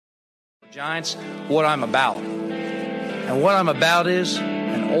Giants, what I'm about. And what I'm about is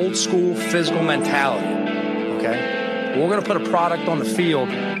an old school physical mentality, okay? We're going to put a product on the field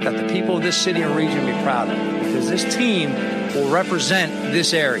that the people of this city and region will be proud of, because this team will represent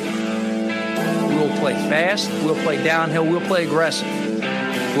this area. We will play fast, we'll play downhill, we'll play aggressive.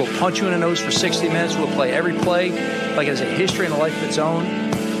 We'll punch you in the nose for 60 minutes, we'll play every play like it has a history and a life of its own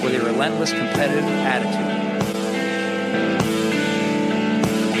with a relentless competitive attitude.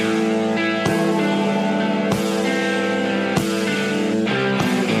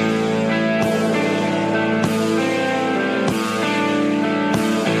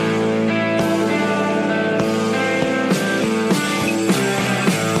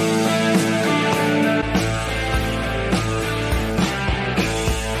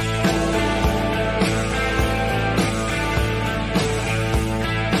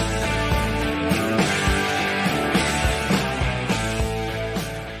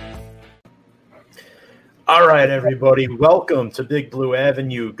 All right, everybody. Welcome to Big Blue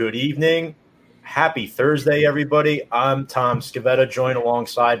Avenue. Good evening. Happy Thursday, everybody. I'm Tom Scavetta, joined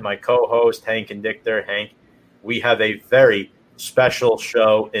alongside my co-host, Hank and Dichter. Hank, we have a very special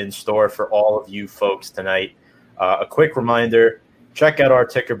show in store for all of you folks tonight. A quick reminder, check out our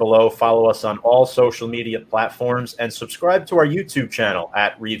ticker below, follow us on all social media platforms, and subscribe to our YouTube channel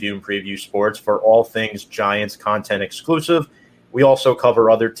at Review and Preview Sports for all things Giants content exclusive. We also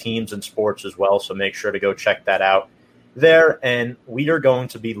cover other teams and sports as well, so make sure to go check that out there. And we are going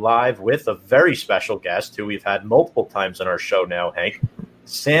to be live with a very special guest who we've had multiple times on our show now, Hank.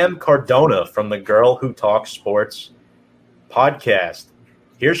 Sam Cardona from the Girl Who Talks Sports podcast.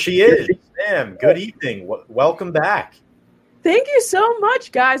 Here she is. Sam, good evening. Welcome back. Thank you so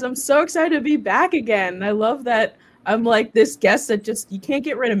much, guys. I'm so excited to be back again. I love that I'm like this guest that just, you can't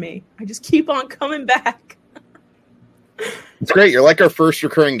get rid of me. I just keep on coming back. It's great. You're like our first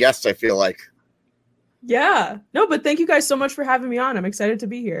recurring guest, I feel like. Yeah. No, but thank you guys so much for having me on. I'm excited to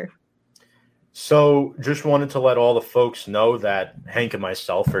be here. So just wanted to let all the folks know that Hank and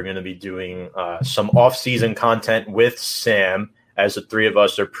myself are going to be doing some off-season content with Sam, as the three of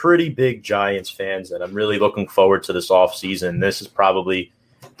us are pretty big Giants fans, and I'm really looking forward to this off-season. This is probably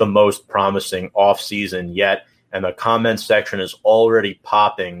the most promising off-season yet, and the comment section is already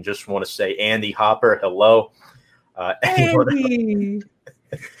popping. Just want to say, Andy Hopper, hello. Andy.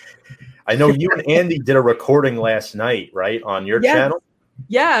 I know you and Andy did a recording last night, right, on your channel?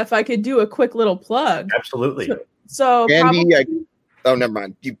 Yeah, if I could do a quick little plug. Absolutely. So Andy, never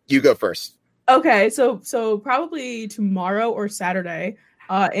mind. You go first. Okay, so probably tomorrow or Saturday,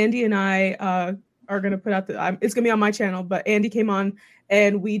 Andy and I are going to put out it's going to be on my channel, but Andy came on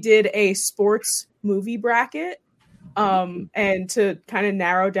and we did a sports movie bracket and to kind of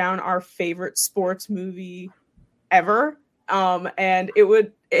narrow down our favorite sports movie ever. And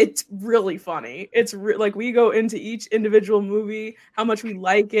it's really funny. It's like we go into each individual movie, how much we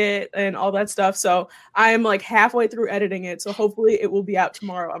like it and all that stuff. So I am like halfway through editing it. So hopefully it will be out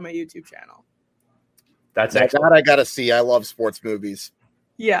tomorrow on my YouTube channel. That's excellent. That I got to see. I love sports movies.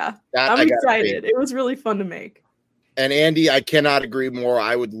 Yeah, I'm excited. It was really fun to make. And Andy, I cannot agree more.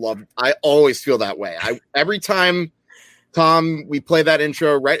 I always feel that way. Every time, Tom, we play that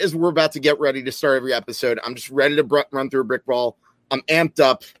intro right as we're about to get ready to start every episode. I'm just ready to run through a brick wall. I'm amped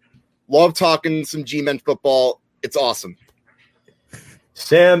up. Love talking some G-Men football. It's awesome.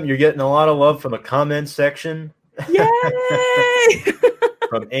 Sam, you're getting a lot of love from the comment section. Yay!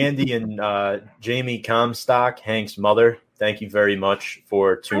 From Andy and Jamie Comstock, Hank's mother. Thank you very much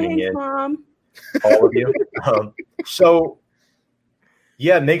for tuning in. Mom. All of you.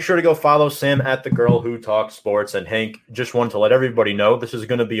 Yeah, make sure to go follow Sam at the Girl Who Talks Sports. And Hank, just wanted to let everybody know this is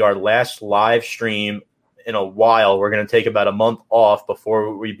going to be our last live stream in a while. We're going to take about a month off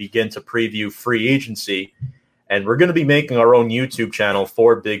before we begin to preview free agency. And we're going to be making our own YouTube channel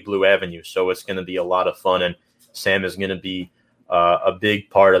for Big Blue Avenue. So it's going to be a lot of fun. And Sam is going to be a big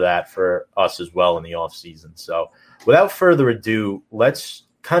part of that for us as well in the off season. So without further ado, let's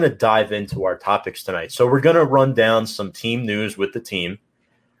kind of dive into our topics tonight. So we're going to run down some team news with the team.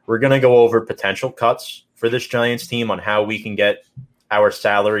 We're going to go over potential cuts for this Giants team on how we can get our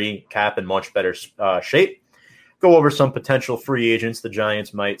salary cap in much better shape. Go over some potential free agents the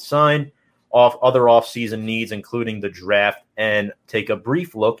Giants might sign, other offseason needs, including the draft, and take a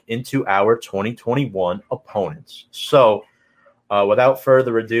brief look into our 2021 opponents. So without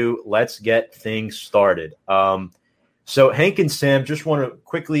further ado, let's get things started. So Hank and Sam, just want to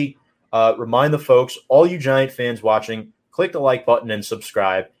quickly remind the folks, all you Giant fans watching, click the like button and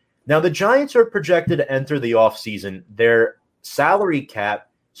subscribe. Now, the Giants are projected to enter the offseason. Their salary cap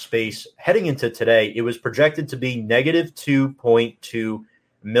space heading into today, it was projected to be negative $2.2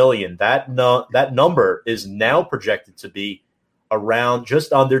 million. That number is now projected to be around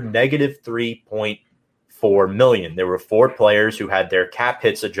just under negative 3.4 million. There were 4 players who had their cap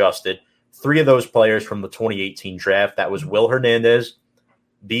hits adjusted. 3 of those players from the 2018 draft. That was Will Hernandez,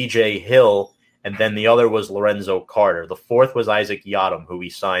 BJ Hill, and then the other was Lorenzo Carter. The 4th was Isaac Yiadom, who we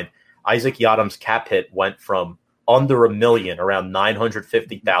signed. Isaac Yiadom's cap hit went from under $1 million, around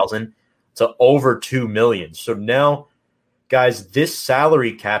 950,000, to over 2 million. So now, guys, this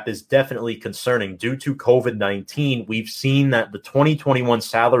salary cap is definitely concerning. Due to COVID-19, we've seen that the 2021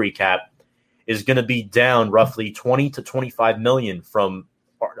 salary cap is going to be down roughly 20 to 25 million from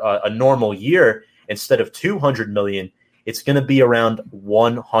a normal year. Instead of 200 million, it's going to be around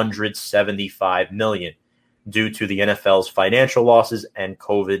 175 million due to the NFL's financial losses and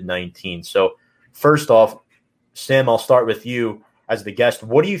COVID-19. So first off, Sam, I'll start with you as the guest.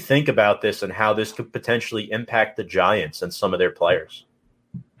 What do you think about this and how this could potentially impact the Giants and some of their players?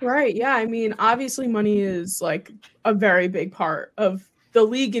 Right. Yeah. I mean, obviously money is like a very big part of the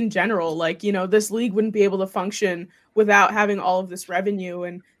league in general. Like, you know, this league wouldn't be able to function without having all of this revenue.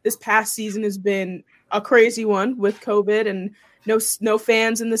 And this past season has been a crazy one with COVID and no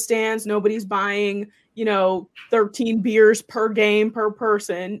fans in the stands. Nobody's buying, 13 beers per game per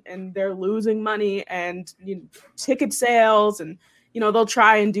person, and they're losing money and ticket sales. And, they'll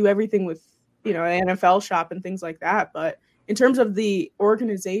try and do everything with, an NFL shop and things like that. But in terms of the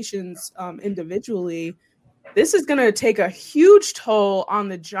organizations individually, this is going to take a huge toll on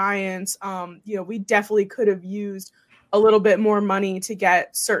the Giants. We definitely could have used a little bit more money to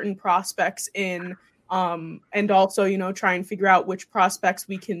get certain prospects in, and also, try and figure out which prospects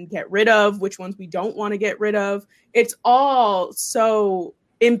we can get rid of, which ones we don't want to get rid of. It's all so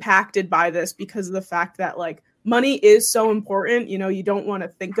impacted by this because of the fact that money is so important. You don't want to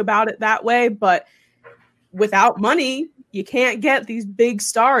think about it that way, but without money, you can't get these big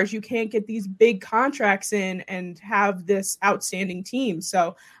stars. You can't get these big contracts in and have this outstanding team.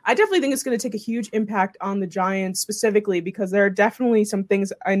 So I definitely think it's going to take a huge impact on the Giants specifically, because there are definitely some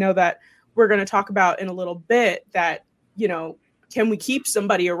things I know that we're going to talk about in a little bit that, can we keep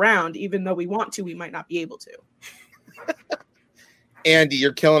somebody around? Even though we want to, we might not be able to. Andy,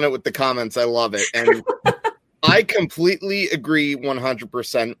 you're killing it with the comments. I love it. And I completely agree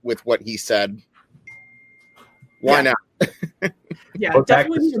 100% with what he said. Why not? Yeah,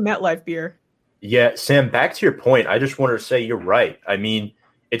 definitely need a MetLife beer. Yeah, Sam, back to your point, I just wanted to say you're right. I mean,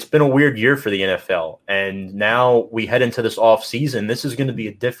 it's been a weird year for the NFL, and now we head into this off season. This is going to be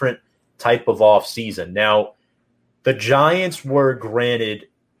a different type of off season. Now, the Giants were granted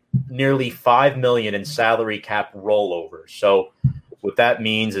nearly $5 million in salary cap rollover. So what that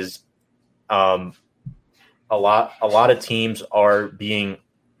means is a lot of teams are being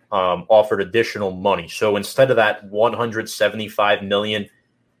offered additional money. So instead of that 175 million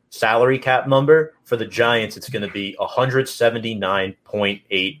salary cap number for the Giants, it's going to be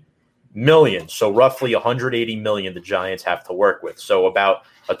 179.8 million. So roughly 180 million the Giants have to work with. So about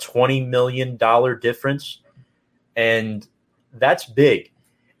a $20 million difference. And that's big.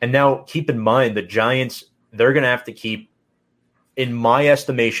 And now keep in mind, the Giants, they're going to have to keep, in my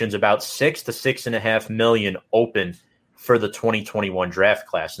estimations, about $6 to $6.5 million open for the 2021 draft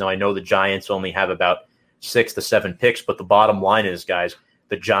class. Now, I know the Giants only have about 6 to 7 picks, but the bottom line is, guys,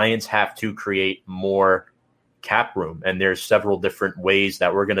 the Giants have to create more cap room. And there's several different ways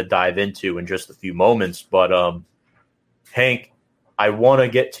that we're going to dive into in just a few moments. But Hank, I want to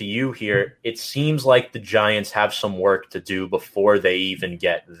get to you here. It seems like the Giants have some work to do before they even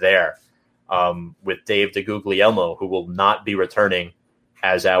get there, with Dave DeGuglielmo, who will not be returning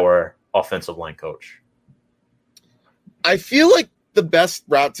as our offensive line coach. I feel like the best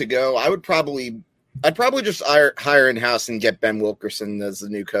route to go, I'd probably just hire in-house and get Ben Wilkerson as the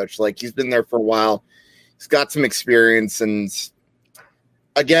new coach. He's been there for a while. He's got some experience. And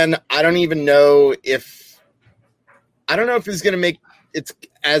again, I don't know if he's going to make it's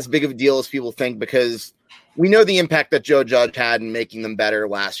as big of a deal as people think, because we know the impact that Joe Judge had in making them better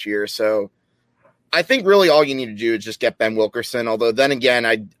last year. So I think really all you need to do is just get Ben Wilkerson. Although then again,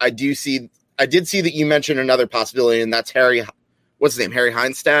 I did see that you mentioned another possibility, and that's Harry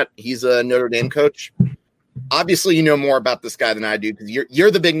Heinstadt. He's a Notre Dame coach. Obviously, you know more about this guy than I do, because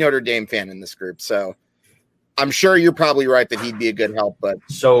you're the big Notre Dame fan in this group. So I'm sure you're probably right that he'd be a good help. But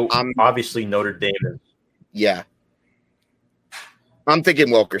obviously Notre Dame is. Yeah. I'm thinking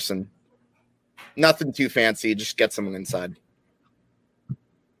Wilkerson. Nothing too fancy. Just get someone inside.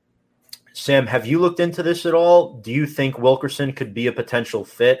 Sam, have you looked into this at all? Do you think Wilkerson could be a potential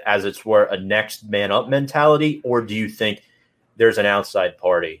fit, as it's where a next man up mentality, or do you think there's an outside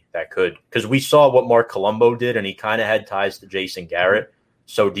party that could? Because we saw what Mark Colombo did, and he kind of had ties to Jason Garrett.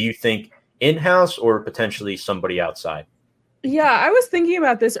 So do you think in-house or potentially somebody outside? Yeah, I was thinking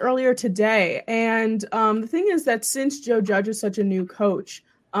about this earlier today. And the thing is that since Joe Judge is such a new coach,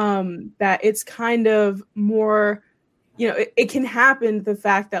 that it's kind of more, it can happen, the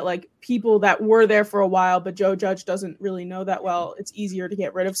fact that like people that were there for a while, but Joe Judge doesn't really know that well, it's easier to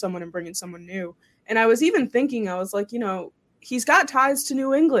get rid of someone and bring in someone new. And I was even thinking, I was like, he's got ties to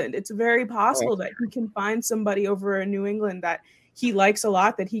New England. It's very possible that he can find somebody over in New England that he likes a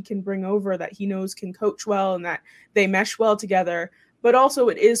lot, that he can bring over, that he knows can coach well and that they mesh well together. But also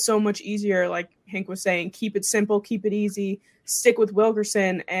it is so much easier, like Hank was saying, keep it simple, keep it easy, stick with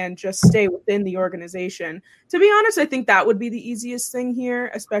Wilkerson and just stay within the organization. To be honest, I think that would be the easiest thing here,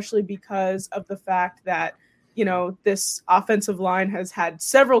 especially because of the fact that, this offensive line has had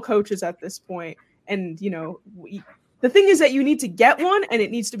several coaches at this point. And, the thing is that you need to get one, and it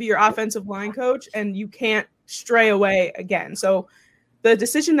needs to be your offensive line coach, and you can't stray away again. So the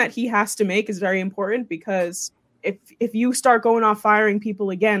decision that he has to make is very important, because if you start going off firing people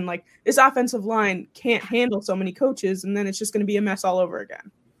again, like this offensive line can't handle so many coaches, and then it's just going to be a mess all over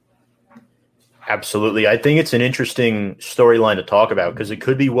again. Absolutely. I think it's an interesting storyline to talk about because it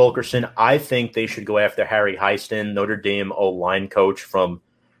could be Wilkerson. I think they should go after Harry Heiston, Notre Dame O-line coach from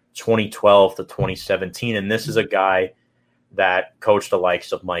 2012 to 2017. And this is a guy that coached the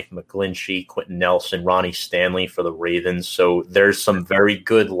likes of Mike McGlinchey, Quentin Nelson, Ronnie Stanley for the Ravens. So there's some very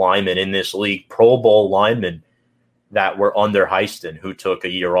good linemen in this league, Pro Bowl linemen that were under Heiston, who took a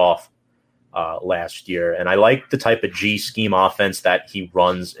year off last year. And I like the type of G scheme offense that he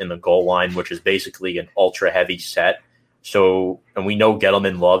runs in the goal line, which is basically an ultra heavy set. So, and we know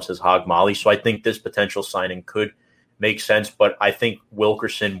Gettleman loves his hog molly. So I think this potential signing could make sense, but I think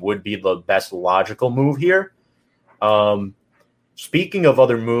Wilkerson would be the best logical move here. Speaking of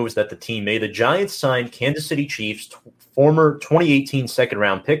other moves that the team made, the Giants signed Kansas City Chiefs former 2018 second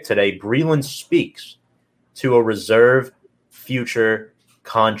round pick today, Breeland Speaks, to a reserve future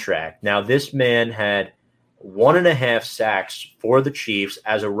contract. Now, this man had 1.5 sacks for the Chiefs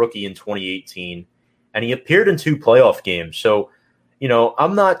as a rookie in 2018, and he appeared in 2 playoff games. So,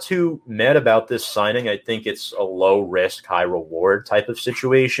 I'm not too mad about this signing. I think it's a low risk, high reward type of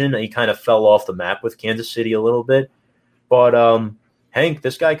situation. He kind of fell off the map with Kansas City a little bit. But, Hank,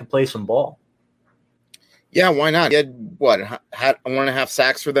 this guy can play some ball. Yeah, why not? He had 1.5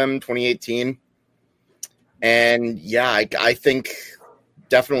 sacks for them in 2018. And, yeah, I think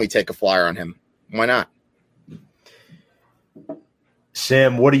definitely take a flyer on him. Why not?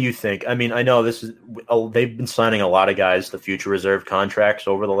 Sam, what do you think? I mean, I know they've been signing a lot of guys to future reserve contracts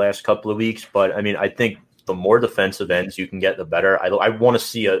over the last couple of weeks, but, I mean, I think the more defensive ends you can get, the better. I want to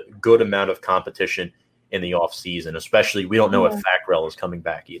see a good amount of competition in the offseason, especially we don't know if Fackrell is coming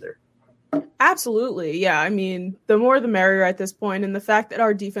back either. Absolutely. Yeah. I mean, the more the merrier at this point, and the fact that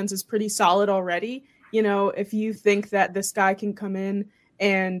our defense is pretty solid already, if you think that this guy can come in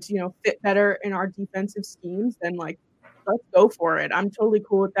and, fit better in our defensive schemes, then like, let's go for it. I'm totally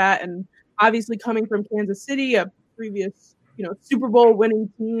cool with that. And obviously coming from Kansas City, a previous, Super Bowl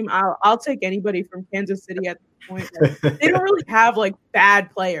winning team, I'll take anybody from Kansas City at this point. Like, they don't really have like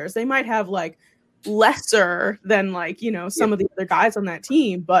bad players. They might have like lesser than like, some of the other guys on that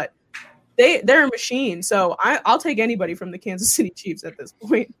team, but they're a machine. So I'll take anybody from the Kansas City Chiefs at this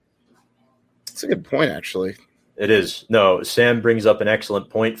point. That's a good point, actually. It is. No, Sam brings up an excellent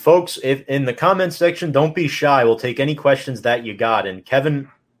point. Folks, if in the comments section, don't be shy. We'll take any questions that you got. And Kevin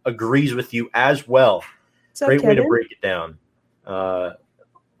agrees with you as well. Great way to break it down.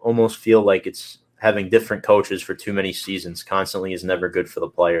 Almost feel like it's having different coaches for too many seasons constantly is never good for the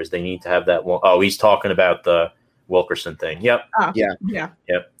players. They need to have that one. Oh, he's talking about the Wilkerson thing. Yep. Yeah.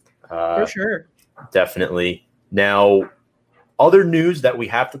 Yep. For sure. Definitely. Now, other news that we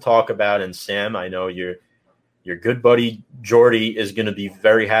have to talk about, and Sam, I know your good buddy Jordy is going to be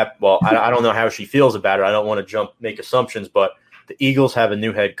very happy. Well, I don't know how she feels about it. I don't want to make assumptions, but the Eagles have a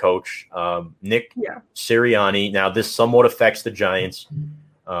new head coach, Nick Sirianni. Now, this somewhat affects the Giants.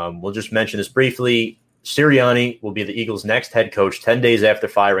 We'll just mention this briefly. Sirianni will be the Eagles' next head coach 10 days after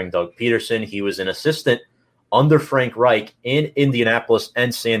firing Doug Peterson. He was an assistant under Frank Reich in Indianapolis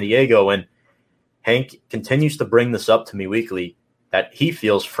and San Diego. And Hank continues to bring this up to me weekly, that he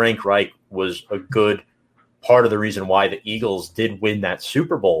feels Frank Reich was a good part of the reason why the Eagles did win that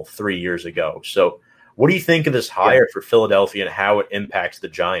Super Bowl 3 years ago. So what do you think of this hire for Philadelphia and how it impacts the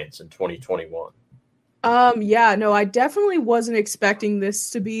Giants in 2021? I definitely wasn't expecting this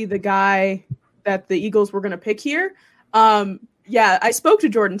to be the guy that the Eagles were going to pick here. I spoke to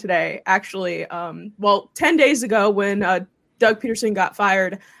Jordan today, actually. 10 days ago when Doug Peterson got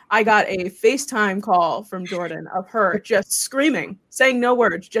fired, I got a FaceTime call from Jordan of her just screaming, saying no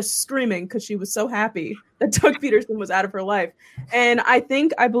words, just screaming because she was so happy that Doug Peterson was out of her life. And I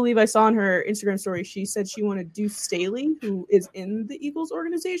believe I saw on her Instagram story, she said she wanted Deuce Staley, who is in the Eagles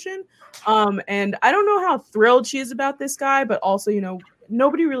organization. And I don't know how thrilled she is about this guy, but also,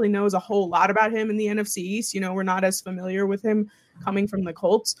 nobody really knows a whole lot about him in the NFC East. We're not as familiar with him coming from the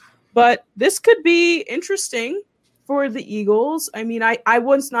Colts. But this could be interesting for the Eagles. I mean, I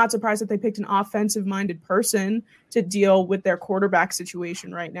was not surprised that they picked an offensive-minded person to deal with their quarterback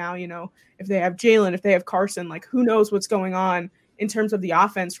situation right now. If they have Jalen, if they have Carson, like who knows what's going on in terms of the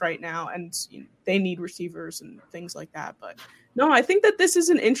offense right now, and they need receivers and things like that. But no, I think that this is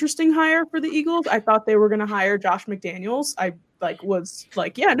an interesting hire for the Eagles. I thought they were going to hire Josh McDaniels. I was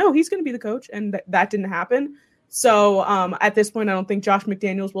like, yeah, no, he's going to be the coach, and that didn't happen. So at this point, I don't think Josh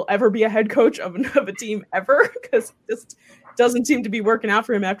McDaniels will ever be a head coach of a team ever, because it just doesn't seem to be working out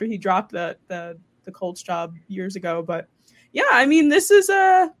for him after he dropped the Colts job years ago. But yeah, I mean, this is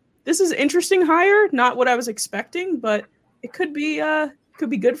interesting hire. Not what I was expecting, but it could be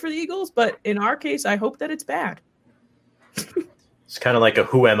good for the Eagles. But in our case, I hope that it's bad. It's kind of like a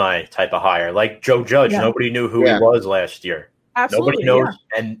who am I type of hire, like Joe Judge. Yeah. Nobody knew who he was last year. Absolutely, nobody knows.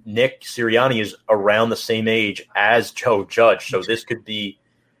 Yeah. And Nick Sirianni is around the same age as Joe Judge. So this could be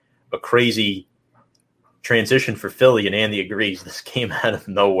a crazy transition for Philly, and Andy agrees. This came out of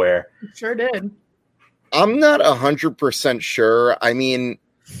nowhere. It sure did. I'm not 100% sure. I mean,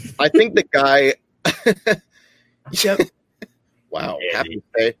 I think the guy Yep. Wow, happy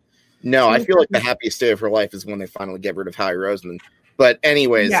day. No, I feel like the happiest day of her life is when they finally get rid of Howie Roseman. But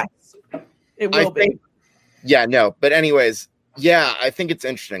anyways, yes, it will be. Yeah, no. But anyways, yeah, I think it's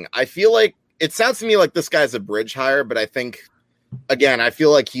interesting. I feel like it sounds to me like this guy's a bridge hire, but I think, again, I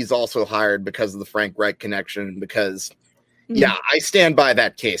feel like he's also hired because of the Frank Reich connection. Because, yeah, I stand by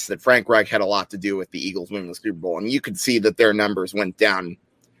that case that Frank Reich had a lot to do with the Eagles winning the Super Bowl. And you could see that their numbers went down.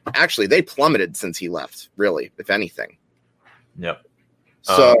 Actually, they plummeted since he left, really, if anything. Yep.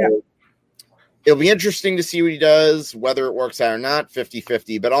 So it'll be interesting to see what he does, whether it works out or not,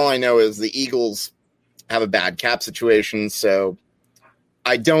 50-50. But all I know is the Eagles have a bad cap situation, so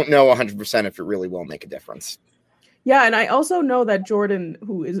I don't know 100% if it really will make a difference. Yeah, and I also know that Jordan,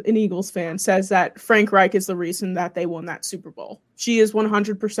 who is an Eagles fan, says that Frank Reich is the reason that they won that Super Bowl. She is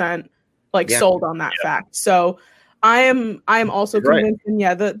 100% sold on that fact. So I am also convinced. And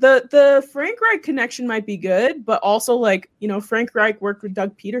yeah, the Frank Reich connection might be good, but also Frank Reich worked with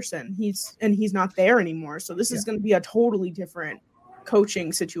Doug Peterson. He's not there anymore. So this is going to be a totally different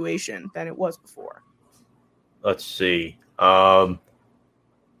coaching situation than it was before. Let's see. JR,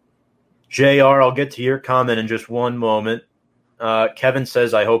 I'll get to your comment in just one moment. Kevin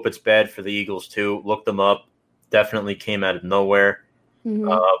says, I hope it's bad for the Eagles too. Look them up. Definitely came out of nowhere.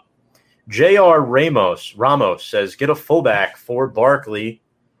 Mm-hmm. JR Ramos says, get a fullback for Barkley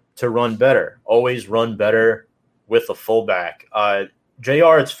to run better. Always run better with a fullback.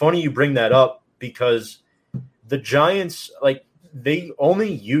 JR, it's funny you bring that up because the Giants, they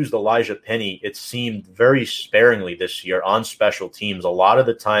only used Elijah Penny, it seemed, very sparingly this year on special teams. A lot of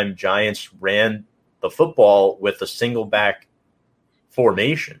the time, Giants ran the football with a single back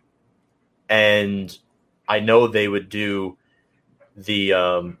formation. And I know they would do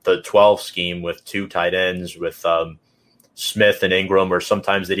the 12 scheme with two tight ends with Smith and Ingram, or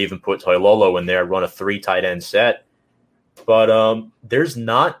sometimes they'd even put Toilolo in there, run a 3 tight end set. But there's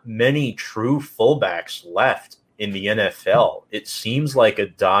not many true fullbacks left in the NFL. It seems like a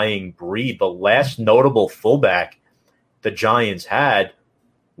dying breed. The last notable fullback the Giants had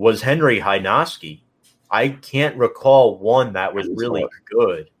was Henry Hynoski. I can't recall one that was really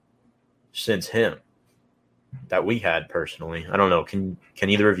good since him that we had personally. I don't know. Can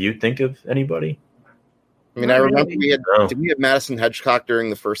either of you think of anybody? I mean, I remember did we have Madison Hedgecock during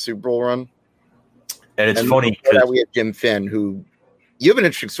the first Super Bowl run? And it's funny because we had Jim Finn, who you have an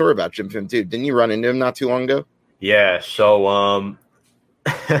interesting story about Jim Finn too. Didn't you run into him not too long ago? Yeah, so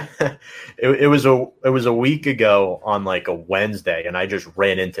it was a week ago on a Wednesday, and I just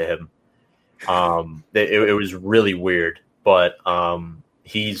ran into him. It was really weird, but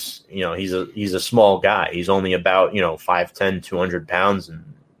he's a small guy. He's only about 5'10", 200 pounds, and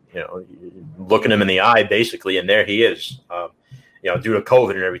looking him in the eye basically, and there he is. Due to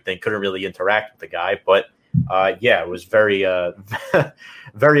COVID and everything, couldn't really interact with the guy, but. It was very,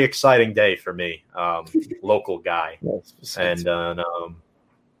 very exciting day for me. Local guy, and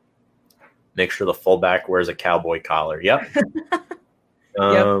make sure the fullback wears a cowboy collar. Yep.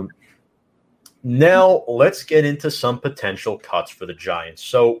 Now, let's get into some potential cuts for the Giants.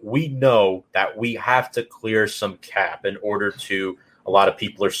 So we know that we have to clear some cap in order to – a lot of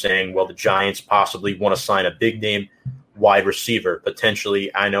people are saying, well, the Giants possibly want to sign a big-name wide receiver.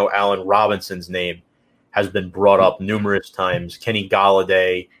 Potentially, I know Allen Robinson's name has been brought up numerous times. Kenny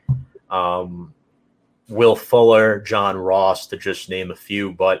Golladay, Will Fuller, John Ross, to just name a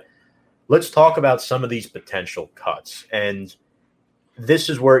few. But let's talk about some of these potential cuts. And – this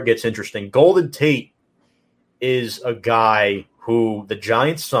is where it gets interesting. Golden Tate is a guy who the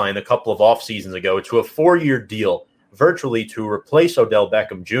Giants signed a couple of off seasons ago to a 4-year deal, virtually to replace Odell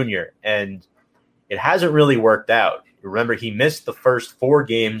Beckham Jr., and it hasn't really worked out. Remember, he missed the first 4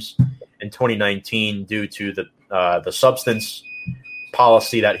 games in 2019 due to the substance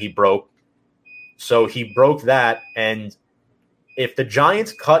policy that he broke. So he broke that, and if the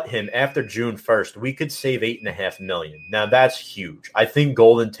Giants cut him after June 1st, we could save $8.5 million. Now, that's huge. I think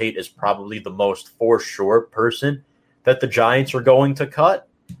Golden Tate is probably the most for sure person that the Giants are going to cut.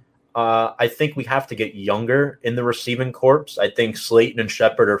 I think we have to get younger in the receiving corps. I think Slayton and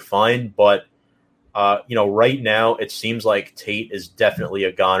Shepard are fine, but right now it seems like Tate is definitely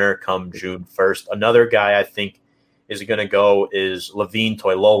a goner come June 1st. Another guy I think is going to go is Levine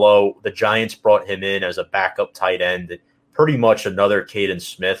Toilolo. The Giants brought him in as a backup tight end. Pretty much another Caden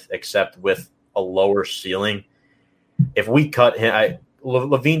Smith, except with a lower ceiling. If we cut him,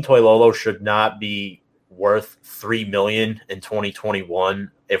 Levine Toilolo should not be worth $3 million in 2021.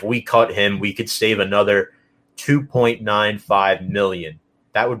 If we cut him, we could save another $2.95 million.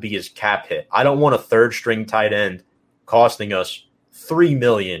 That would be his cap hit. I don't want a third-string tight end costing us $3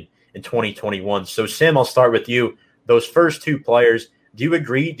 million in 2021. So, Sam, I'll start with you. Those first 2 players, do you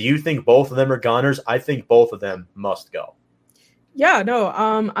agree? Do you think both of them are goners? I think both of them must go. Yeah, no,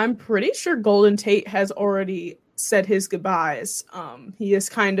 I'm pretty sure Golden Tate has already said his goodbyes. He has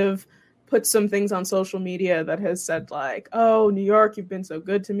kind of put some things on social media that has said like, oh, New York, you've been so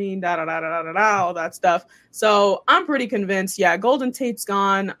good to me, da-da-da-da-da-da, all that stuff. So I'm pretty convinced, yeah, Golden Tate's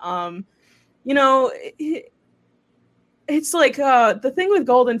gone. It's like the thing with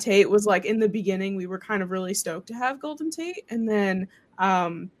Golden Tate was like in the beginning, we were kind of really stoked to have Golden Tate. And then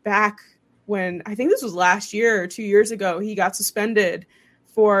back when I think this was last year or 2 years ago, he got suspended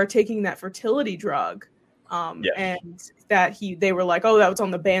for taking that fertility drug. And that they were like, oh, that was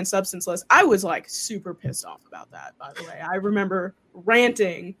on the banned substance list. I was like super pissed off about that, by the way. I remember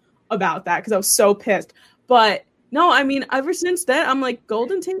ranting about that because I was so pissed. But no, I mean, ever since then, I'm like,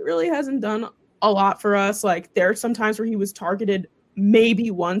 Golden Tate really hasn't done a lot for us. Like, there are some times where he was targeted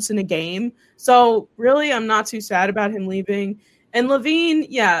maybe once in a game. So really, I'm not too sad about him leaving. And Levine,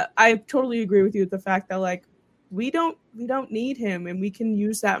 yeah, I totally agree with you with the fact that like we don't need him, and we can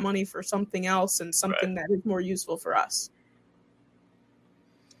use that money for something else and something that is more useful for us.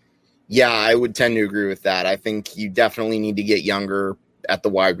 Yeah, I would tend to agree with that. I think you definitely need to get younger at the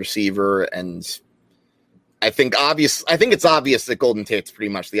wide receiver, and I think it's obvious that Golden Tate's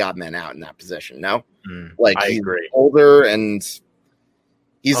pretty much the odd man out in that position. No, I agree. Older, and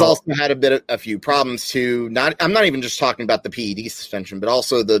he's also had a few problems too. I'm not even just talking about the PED suspension, but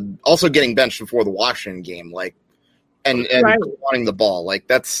also getting benched before the Washington game, like, and wanting the ball. Like,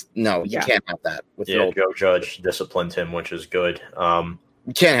 you can't have that. Joe Judge disciplined him, which is good.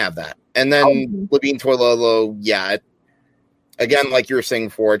 You can't have that. And then Levine Toilolo, again, like you were saying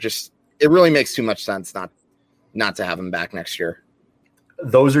before, it really makes too much sense not to have him back next year.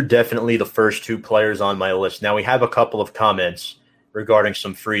 Those are definitely the first 2 players on my list. Now we have a couple of comments regarding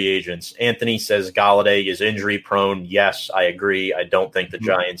some free agents. Anthony says Golladay is injury prone. Yes, I agree. I don't think the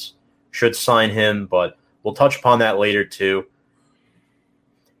Giants should sign him, but we'll touch upon that later too.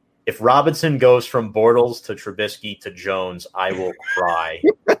 If Robinson goes from Bortles to Trubisky to Jones, I will cry.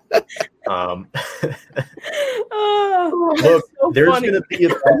 Look, so there's funny. going to be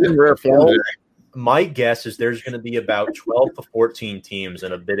my guess is there's going to be about 12 to 14 teams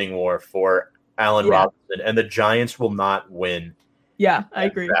in a bidding war for Allen Robinson, and the Giants will not win. Yeah, I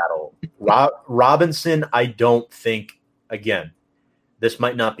agree. Battle. Robinson, I don't think, again, this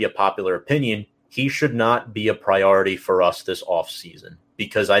might not be a popular opinion. He should not be a priority for us this offseason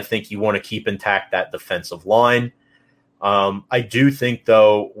because I think you want to keep intact that defensive line. I do think,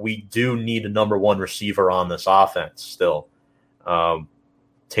 though, we do need a number 1 receiver on this offense still.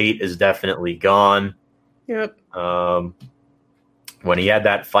 Tate is definitely gone. Yep. When he had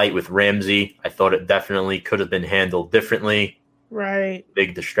that fight with Ramsey, I thought it definitely could have been handled differently. Right.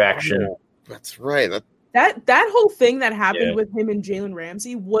 Big distraction. Oh, that's right. That whole thing that happened with him and Jalen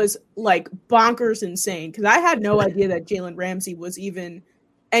Ramsey was like bonkers insane because I had no idea that Jalen Ramsey was even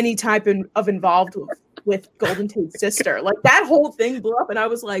any type of involved with Golden Tate's sister. Like, that whole thing blew up, and I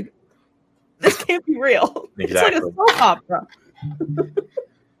was like, This can't be real. Exactly. It's like a soap opera.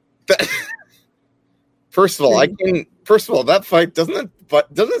 First of all, that fight doesn't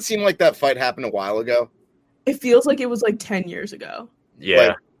it seem like that fight happened a while ago? It feels like it was like 10 years ago.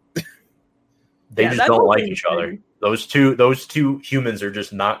 Yeah. They Yeah, just don't like each other. Those two humans are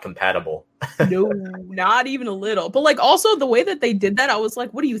just not compatible. No, not even a little. But like also the way that they did that, I was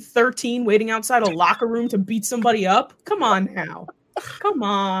like, what are you, 13 waiting outside a locker room to beat somebody up? Come on now. Come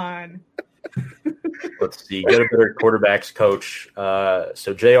on. Let's see. Get a better quarterbacks coach.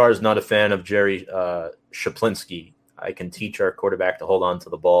 So JR is not a fan of Jerry Shaplinski. I can teach our quarterback to hold on to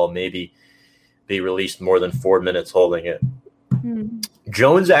the ball, maybe be released more than 4 minutes holding it.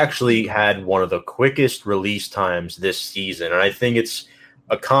 Jones actually had one of the quickest release times this season, and I think it's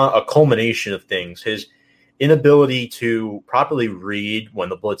a culmination of things. His inability to properly read when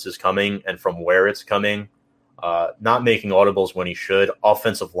the blitz is coming and from where it's coming, not making audibles when he should,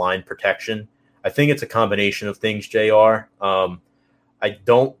 offensive line protection. I think it's a combination of things, JR. I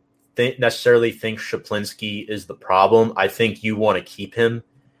don't necessarily think Shaplinski is the problem. I think you want to keep him.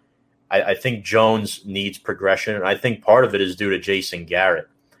 I think Jones needs progression, and I think part of it is due to Jason Garrett.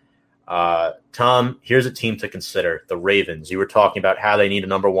 Tom, here's a team to consider, the Ravens. You were talking about how they need a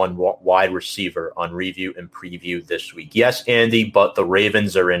number one wide receiver on review and preview this week. Yes, Andy, but the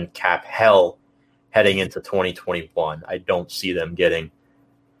Ravens are in cap hell heading into 2021. I don't see them getting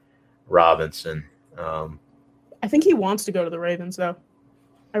Robinson. I think he wants to go to the Ravens, though.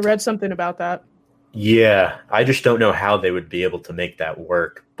 I read something about that. Yeah, I just don't know how they would be able to make that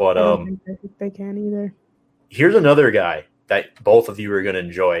work. But I don't think they can either. Here's another guy that both of you are going to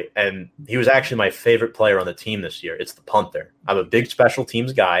enjoy, and he was actually my favorite player on the team this year. It's the punter. I'm a big special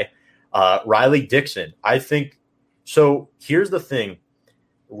teams guy. Riley Dixon. I think so. Here's the thing.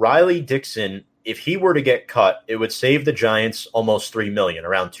 Riley Dixon, if he were to get cut, it would save the Giants almost $3 million,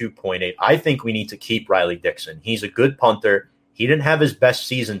 around 2.8. I think we need to keep Riley Dixon. He's a good punter. He didn't have his best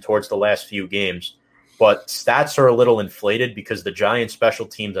season towards the last few games, but stats are a little inflated because the Giants special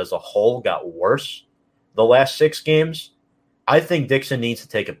teams as a whole got worse the last 6 games. I think Dixon needs to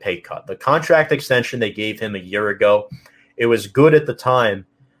take a pay cut. The contract extension they gave him a year ago, it was good at the time,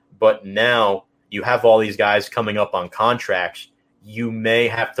 but now you have all these guys coming up on contracts. You may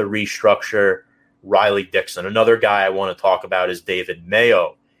have to restructure Riley Dixon. Another guy I want to talk about is David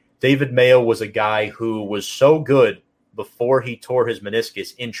Mayo. David Mayo was a guy who was so good before he tore his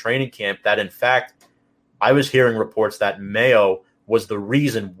meniscus in training camp that, in fact, I was hearing reports that Mayo was the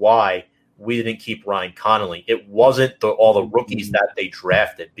reason why we didn't keep Ryan Connolly. It wasn't all the rookies that they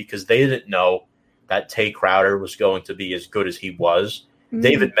drafted because they didn't know that Tay Crowder was going to be as good as he was.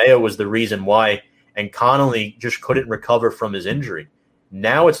 David Mayo was the reason why, and Connolly just couldn't recover from his injury.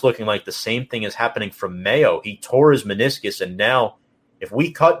 Now it's looking like the same thing is happening from Mayo. He tore his meniscus, and now if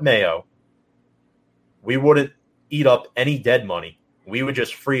we cut Mayo, we wouldn't eat up any dead money. We would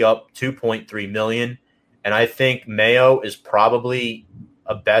just free up $2.3 million, and I think Mayo is probably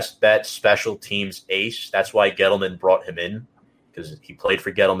a best bet special teams ace. That's why Gettleman brought him in, because he played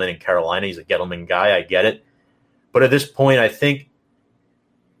for Gettleman in Carolina. He's a Gettleman guy. I get it. But at this point, I think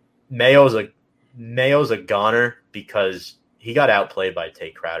Mayo's a goner because he got outplayed by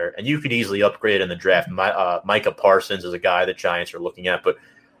Tay Crowder, and you could easily upgrade in the draft. Micah Parsons is a guy the Giants are looking at, but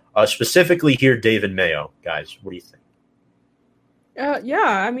specifically here, David Mayo. Guys, what do you think?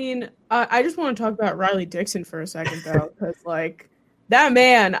 Yeah, I mean, I just want to talk about Riley Dixon for a second, though, because, like, that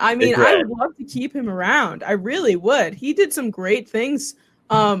man, I mean, I would love to keep him around. I really would. He did some great things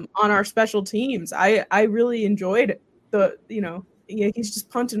on our special teams. I really enjoyed he's just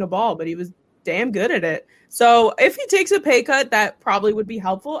punting a ball, but he was damn good at it. So if he takes a pay cut, that probably would be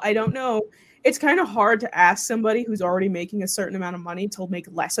helpful. I don't know. It's kind of hard to ask somebody who's already making a certain amount of money to make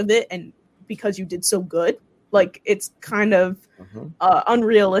less of it, and because you did so good. Like, it's kind of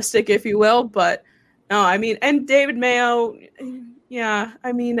unrealistic, if you will. But no, I mean, and David Mayo, yeah,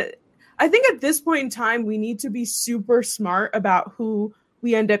 I mean, I think at this point in time, we need to be super smart about who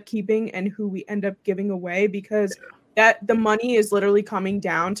we end up keeping and who we end up giving away, because that the money is literally coming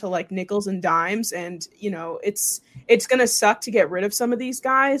down to like nickels and dimes. And, you know, it's going to suck to get rid of some of these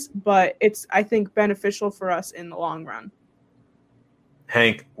guys, but it's, I think, beneficial for us in the long run.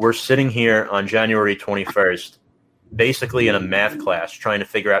 Hank, we're sitting here on January 21st, basically in a math class, trying to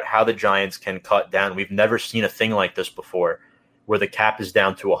figure out how the Giants can cut down. We've never seen a thing like this before, where the cap is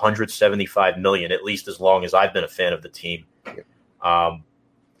down to $175 million, at least as long as I've been a fan of the team. And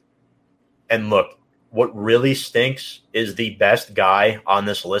look, what really stinks is the best guy on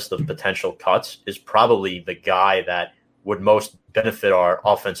this list of potential cuts is probably the guy that would most benefit our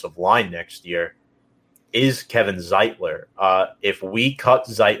offensive line next year, is Kevin Zeitler. If we cut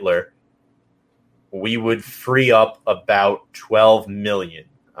Zeitler, we would free up about $12 million.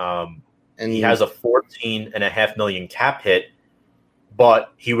 And he has a $14.5 million cap hit,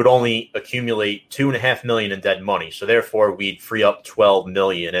 but he would only accumulate $2.5 million in dead money. So therefore, we'd free up $12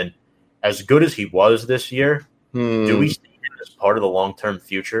 million. And as good as he was this year, do we see him as part of the long-term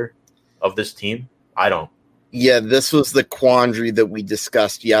future of this team? I don't. Yeah, this was the quandary that we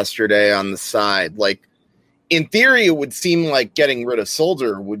discussed yesterday on the side. Like, in theory, it would seem like getting rid of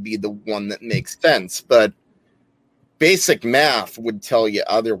Solder would be the one that makes sense, but basic math would tell you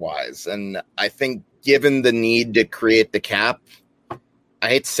otherwise. And I think given the need to create the cap, I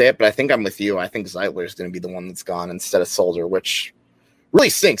hate to say it, but I think I'm with you. I think Zeitler is going to be the one that's gone instead of Solder, which really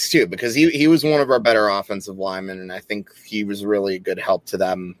stinks too, because he was one of our better offensive linemen, and I think he was really a good help to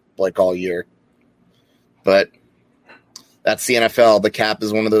them like all year. But that's the NFL. The cap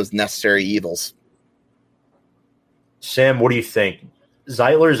is one of those necessary evils. Sam, what do you think?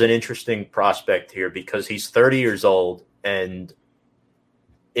 Zeitler is an interesting prospect here because he's 30 years old, and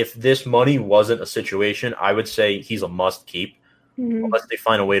if this money wasn't a situation, I would say he's a must keep unless they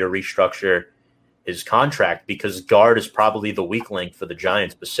find a way to restructure his contract, because guard is probably the weak link for the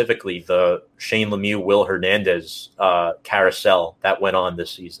Giants, specifically the Shane Lemieux, Will Hernandez carousel that went on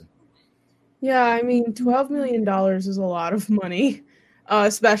this season. Yeah, I mean, $12 million is a lot of money,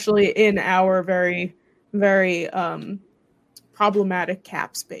 especially in our very, very problematic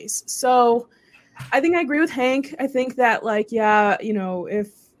cap space. So I think I agree with Hank. I think that, like, yeah, you know, if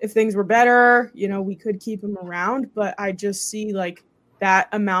things were better, you know, we could keep him around, but I just see, like, that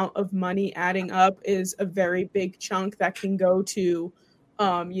amount of money adding up is a very big chunk that can go to,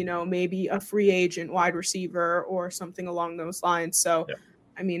 you know, maybe a free agent wide receiver or something along those lines. So, yeah.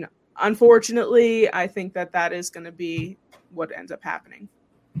 I mean, unfortunately, I think that is going to be what ends up happening.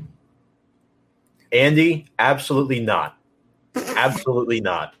 Andy, absolutely not. Absolutely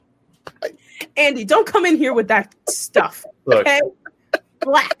not. Andy, don't come in here with that stuff. Look, okay?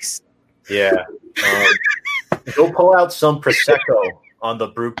 Relax. Yeah. Go pull out some Prosecco on the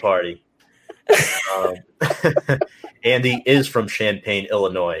brew party. Andy is from Champaign,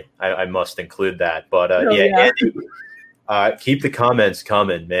 Illinois. I must include that. But Andy, keep the comments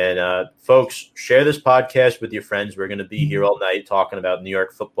coming, man. Folks, share this podcast with your friends. We're going to be here all night talking about New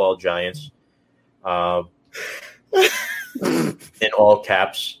York Football Giants. In all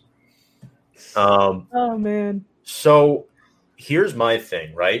caps. Oh, man. So here's my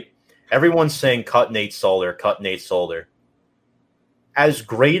thing, right? Everyone's saying cut Nate Solder, cut Nate Solder. As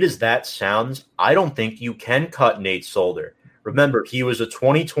great as that sounds, I don't think you can cut Nate Solder. Remember, he was a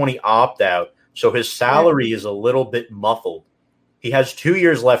 2020 opt-out, so his salary is a little bit muffled. He has 2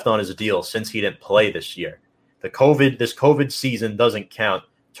 years left on his deal since he didn't play this year. This COVID season doesn't count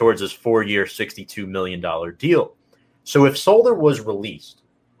towards his 4-year, $62 million deal. So if Solder was released,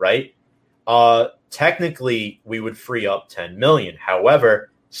 right, technically we would free up $10 million.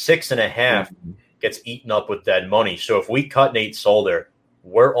 However, 6.5 gets eaten up with dead money. So if we cut Nate Solder,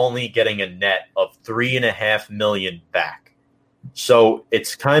 we're only getting a net of $3.5 million back. So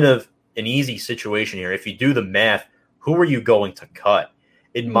it's kind of an easy situation here. If you do the math, who are you going to cut?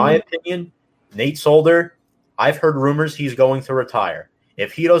 In my opinion, Nate Solder, I've heard rumors he's going to retire.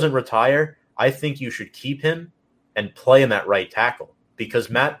 If he doesn't retire, I think you should keep him and play him at right tackle, because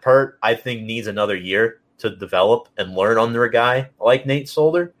Matt Pert, I think, needs another year to develop and learn under a guy like Nate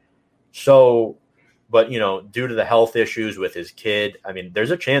Solder. So, but, you know, due to the health issues with his kid, I mean,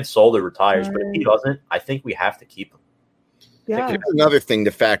 there's a chance Solder retires, but if he doesn't, I think we have to keep him. Yeah. Here's another thing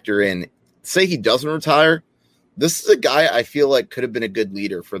to factor in. Say he doesn't retire. This is a guy I feel like could have been a good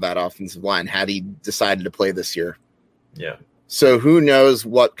leader for that offensive line had he decided to play this year. Yeah. So who knows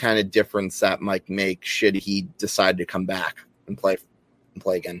what kind of difference that might make should he decide to come back and play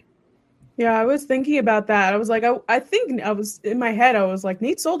again. Yeah, I was thinking about that. I was like, I think I was in my head. I was like,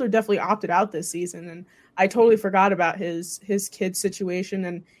 Nate Solder definitely opted out this season, and I totally forgot about his kid situation,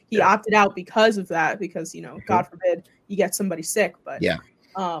 and he opted out because of that. Because, you know, God forbid you get somebody sick. But yeah,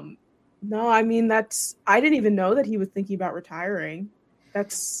 no, I mean I didn't even know that he was thinking about retiring.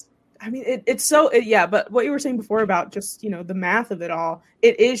 But what you were saying before about just, you know, the math of it all,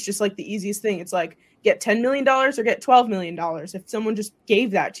 it is just like the easiest thing. It's like, get $10 million or get $12 million. If someone just gave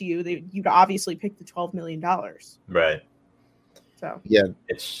that to you, you'd obviously pick the $12 million. Right. So, yeah,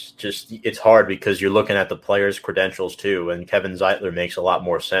 it's hard because you're looking at the players' credentials too. And Kevin Zeitler makes a lot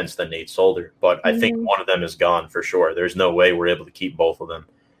more sense than Nate Solder, but I think one of them is gone for sure. There's no way we're able to keep both of them.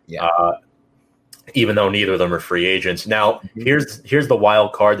 Yeah. Even though neither of them are free agents. Now, here's the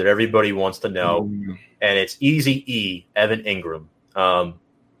wild card that everybody wants to know, and it's Easy E, Evan Ingram.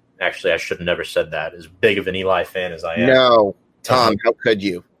 Actually, I should have never said that. As big of an Eli fan as I am. No, Tom, how could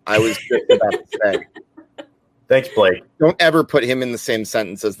you? I was just about to say. Thanks, Blake. Don't ever put him in the same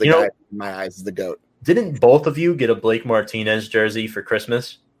sentence as the You guy know, in my eyes is the GOAT. Didn't both of you get a Blake Martinez jersey for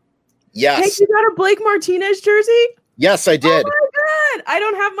Christmas? Yes. Hey, you got a Blake Martinez jersey? Yes, I did. Oh my god! I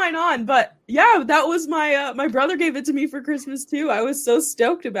don't have mine on, but yeah, that was my my brother gave it to me for Christmas too. I was so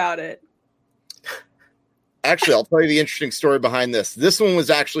stoked about it. Actually, I'll tell you the interesting story behind this. This one was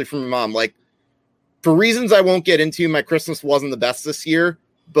actually from my mom. Like, for reasons I won't get into, my Christmas wasn't the best this year.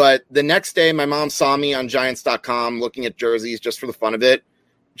 But the next day, my mom saw me on Giants.com looking at jerseys just for the fun of it.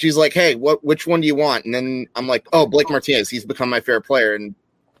 She's like, "Hey, which one do you want?" And then I'm like, "Oh, Blake Martinez. He's become my favorite player." And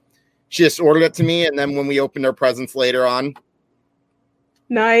she just ordered it to me. And then when we opened our presents later on,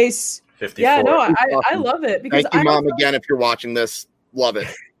 Nice. 54. Yeah, no, I love it because thank you, I Mom, again, if you're watching this. Love it.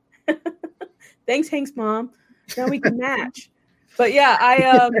 Thanks, Hank's mom. Now we can match. But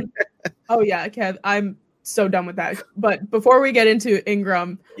yeah, oh yeah, Kev, I'm so done with that. But before we get into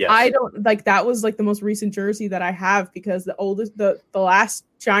Ingram, Yes. I don't like that was like the most recent jersey that I have because the last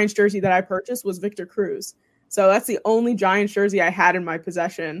Giants jersey that I purchased was Victor Cruz. So that's the only Giants jersey I had in my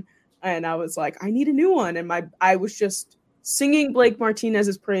possession. And I was like, I need a new one. And I was just singing Blake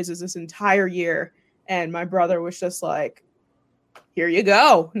Martinez's praises this entire year. And my brother was just like, here you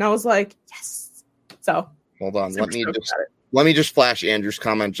go. And I was like, yes. So Hold on. super stoked about it. Let me just flash Andrew's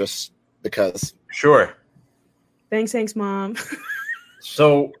comment just because. Sure. Thanks, mom.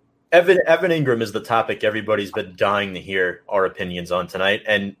 So Evan Ingram is the topic everybody's been dying to hear our opinions on tonight.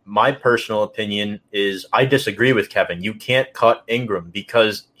 And my personal opinion is I disagree with Kevin. You can't cut Ingram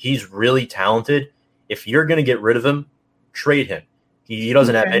because he's really talented. If you're going to get rid of him, trade him. He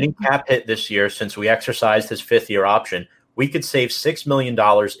doesn't have any cap hit this year since we exercised his fifth-year option. We could save $6 million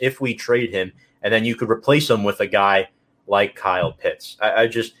if we trade him, and then you could replace him with a guy like Kyle Pitts.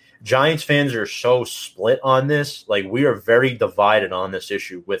 Giants fans are so split on this. Like, we are very divided on this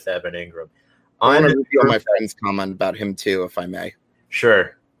issue with Evan Ingram. I want to reveal my friend's comment about him too, if I may.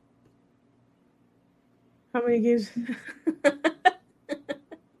 Sure. How many games?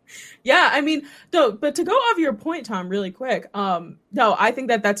 Yeah, I mean, no, but to go off your point, Tom, really quick. No, I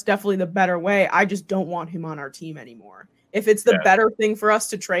think that's definitely the better way. I just don't want him on our team anymore. If it's the better thing for us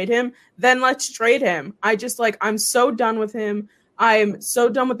to trade him, then let's trade him. I'm so done with him. I'm so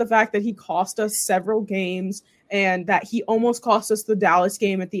done with the fact that he cost us several games and that he almost cost us the Dallas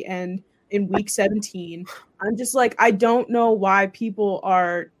game at the end in week 17. I'm just like, I don't know why people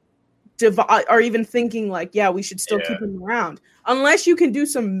are even thinking like, yeah, we should still keep him around. Unless you can do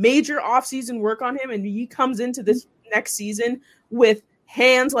some major offseason work on him and he comes into this next season with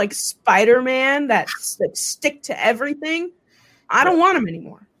hands like Spider-Man that stick to everything, I don't want him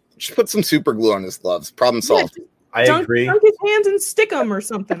anymore. Just put some super glue on his gloves. Problem solved. I agree. Dunk his hands and stick them or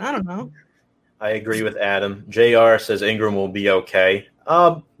something. I don't know. I agree with Adam. JR says Ingram will be okay.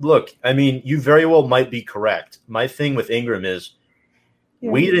 Look, I mean, you very well might be correct. My thing with Ingram is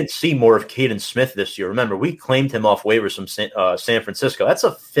we didn't see more of Caden Smith this year. Remember, we claimed him off waivers from San Francisco. That's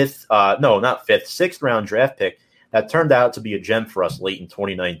a sixth round draft pick that turned out to be a gem for us late in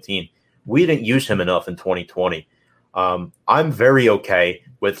 2019. We didn't use him enough in 2020. I'm very okay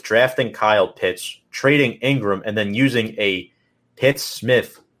with drafting Kyle Pitts, trading Ingram, and then using a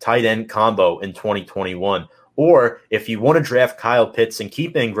Pitts-Smith tight end combo in 2021. Or if you want to draft Kyle Pitts and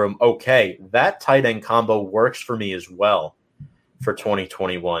keep Ingram, okay, that tight end combo works for me as well for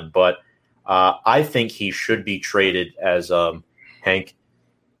 2021. But I think he should be traded, as Hank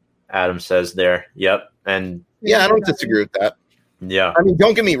Adams says there. Yep. And yeah, I don't disagree with that. Yeah. I mean,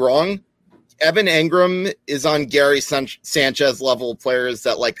 don't get me wrong. Evan Ingram is on Gary Sanchez level of players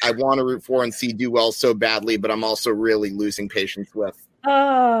that like I want to root for and see do well so badly, but I'm also really losing patience with.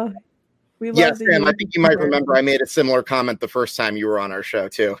 Yes, Sam, I think you might remember I made a similar comment the first time you were on our show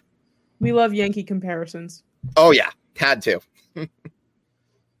too. We love Yankee comparisons. Oh yeah, had to.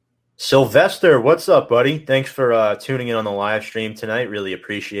 Sylvester, what's up, buddy? Thanks for tuning in on the live stream tonight. Really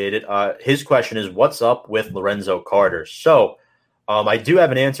appreciate it. His question is, what's up with Lorenzo Carter? So I do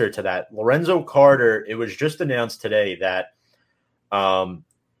have an answer to that. Lorenzo Carter, it was just announced today that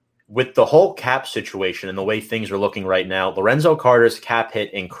with the whole cap situation and the way things are looking right now, Lorenzo Carter's cap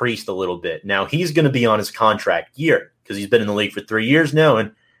hit increased a little bit. Now, he's going to be on his contract year because he's been in the league for 3 years now,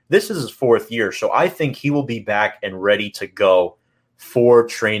 and this is his fourth year. So I think he will be back and ready to go for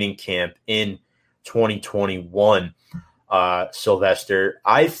training camp in 2021, Sylvester.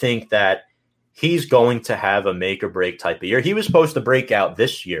 I think that he's going to have a make or break type of year. He was supposed to break out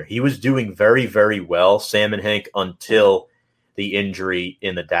this year. He was doing very, very well, Sam and Hank, until the injury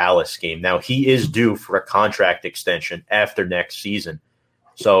in the Dallas game. Now, he is due for a contract extension after next season.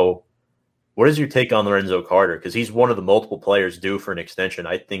 So What is your take on Lorenzo Carter? Because he's one of the multiple players due for an extension.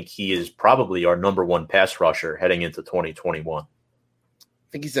 I think he is probably our number one pass rusher heading into 2021. I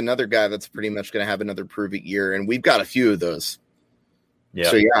think he's another guy that's pretty much going to have another prove-it year, and we've got a few of those. Yeah.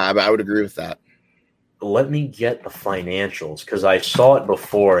 So, yeah, I would agree with that. Let me get the financials because I saw it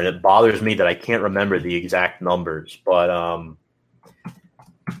before, and it bothers me that I can't remember the exact numbers. But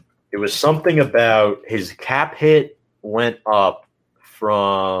it was something about his cap hit went up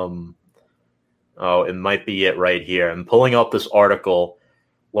from – oh, it might be it right here. I'm pulling up this article.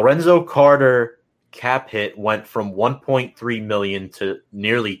 Lorenzo Carter cap hit went from 1.3 million to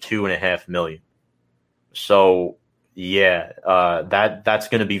nearly 2.5 million. So, yeah, that's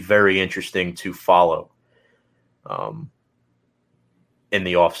going to be very interesting to follow in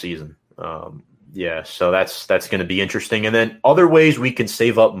the offseason. Yeah, so that's going to be interesting. And then other ways we can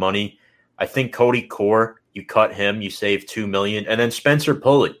save up money. I think Cody Core, you cut him, you save $2 million. And then Spencer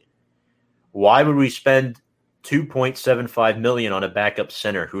Pulley. Why would we spend $2.75 million on a backup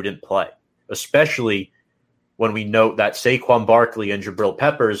center who didn't play? Especially when we note that Saquon Barkley and Jabril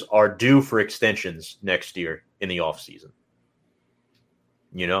Peppers are due for extensions next year in the offseason.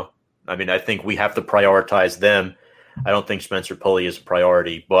 You know? I mean, I think we have to prioritize them. I don't think Spencer Pulley is a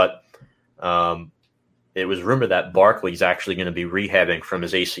priority, but it was rumored that Barkley's actually going to be rehabbing from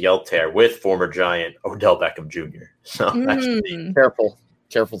his ACL tear with former Giant Odell Beckham Jr. So that's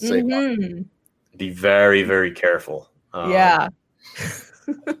Careful to say. Mm-hmm. Be very, very careful. Yeah.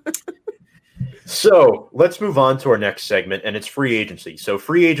 So let's move on to our next segment, and it's free agency. So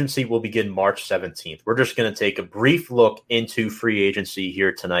free agency will begin March 17th. We're just going to take a brief look into free agency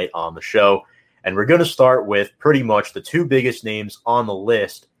here tonight on the show, and we're going to start with pretty much the two biggest names on the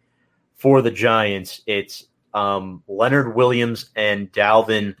list for the Giants. It's Leonard Williams and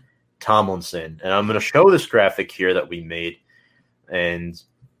Dalvin Tomlinson. And I'm going to show this graphic here that we made. And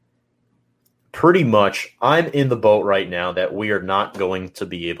pretty much I'm in the boat right now that we are not going to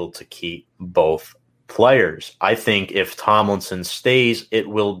be able to keep both players. I think if Tomlinson stays, it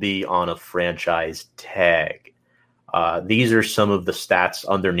will be on a franchise tag. These are some of the stats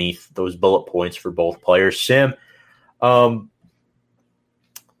underneath those bullet points for both players. Sam,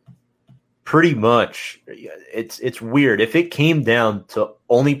 pretty much it's weird. If it came down to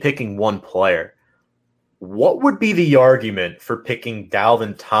only picking one player, what would be the argument for picking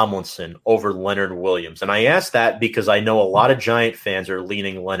Dalvin Tomlinson over Leonard Williams? And I ask that because I know a lot of Giant fans are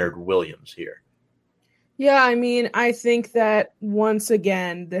leaning Leonard Williams here. Yeah, I mean, I think that once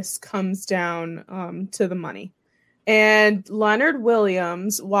again, this comes down to the money. And Leonard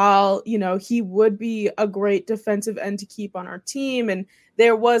Williams, while, you know, he would be a great defensive end to keep on our team, and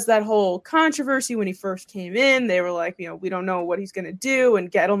there was that whole controversy when he first came in. They were like, you know, we don't know what he's going to do.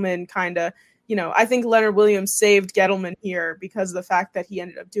 And Gettleman kind of, you know, I think Leonard Williams saved Gettleman here because of the fact that he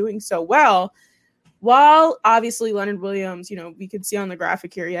ended up doing so well. While obviously Leonard Williams, you know, we could see on the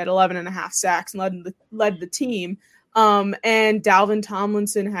graphic here, he had 11.5 sacks and led the team. And Dalvin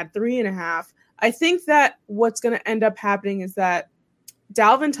Tomlinson had 3.5. I think that what's going to end up happening is that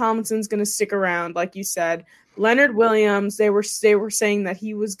Dalvin Tomlinson's going to stick around, like you said. Leonard Williams, they were saying that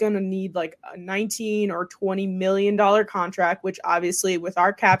he was going to need like a $19 or $20 million contract, which obviously with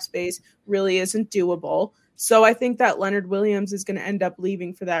our cap space really isn't doable. So I think that Leonard Williams is going to end up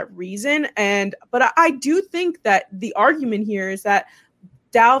leaving for that reason. But I do think that the argument here is that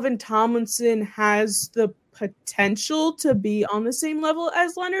Dalvin Tomlinson has the potential to be on the same level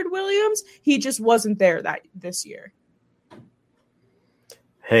as Leonard Williams. He just wasn't there this year.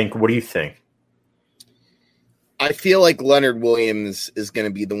 Hank, what do you think? I feel like Leonard Williams is going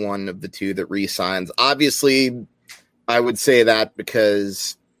to be the one of the two that re-signs. Obviously, I would say that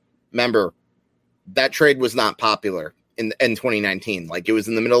because, remember, that trade was not popular in 2019. Like, it was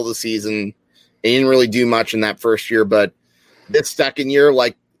in the middle of the season. It didn't really do much in that first year, but this second year,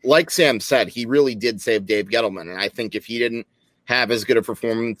 like Sam said, he really did save Dave Gettleman. And I think if he didn't have as good a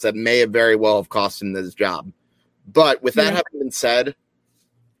performance, that may have very well have cost him his job. But with that having been said,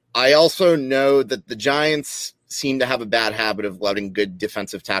 I also know that the Giants seem to have a bad habit of letting good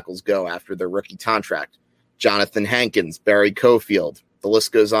defensive tackles go after their rookie contract. Jonathan Hankins, Barry Cofield, the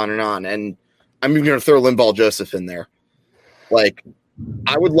list goes on. And I'm even going to throw Linval Joseph in there. Like,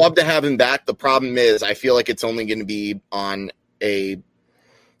 I would love to have him back. The problem is I feel like it's only going to be on a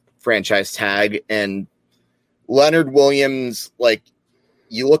franchise tag. And Leonard Williams, like,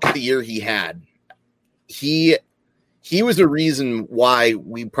 you look at the year he had, he was a reason why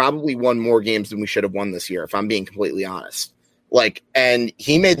we probably won more games than we should have won this year, if I'm being completely honest. Like, and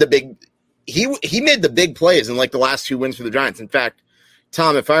he made the big plays in like the last 2 wins for the Giants. In fact,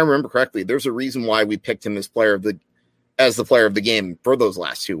 Tom, if I remember correctly, there's a reason why we picked him as the player of the game for those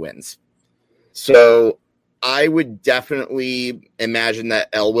last 2 wins. So I would definitely imagine that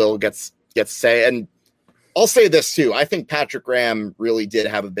Elwell gets say, and I'll say this too. I think Patrick Graham really did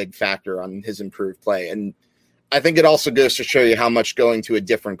have a big factor on his improved play. And I think it also goes to show you how much going to a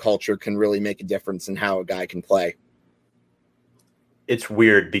different culture can really make a difference in how a guy can play. It's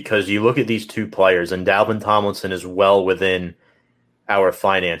weird because you look at these two players, and Dalvin Tomlinson is well within our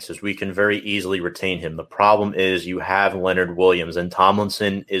finances. We can very easily retain him. The problem is you have Leonard Williams, and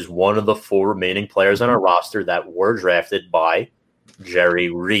Tomlinson is one of the 4 remaining players on our roster that were drafted by Jerry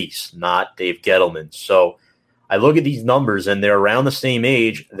Reese, not Dave Gettleman. So I look at these numbers, and they're around the same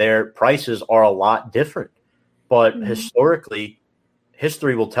age. Their prices are a lot different. But historically,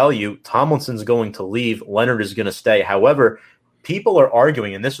 history will tell you Tomlinson's going to leave. Leonard is going to stay. However, people are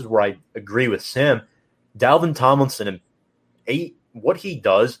arguing, and this is where I agree with Sam, Dalvin Tomlinson, what he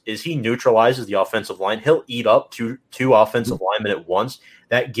does is he neutralizes the offensive line. He'll eat up two offensive linemen at once.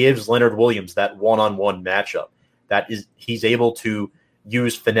 That gives Leonard Williams that one-on-one matchup. He's able to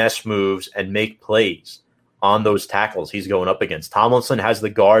use finesse moves and make plays on those tackles he's going up against. Tomlinson has the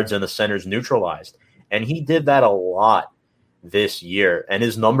guards and the centers neutralized, and he did that a lot this year, and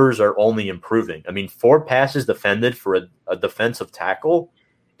his numbers are only improving. I mean, 4 passes defended for a defensive tackle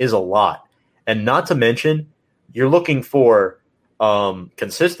is a lot. And not to mention, you're looking for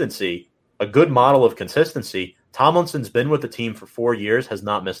consistency, a good model of consistency. Tomlinson's been with the team for 4 years, has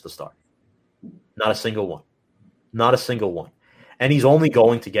not missed a start. Not a single one. Not a single one. And he's only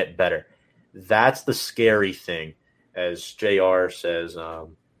going to get better. That's the scary thing. As JR says,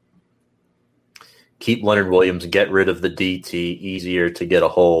 keep Leonard Williams, get rid of the DT, easier to get a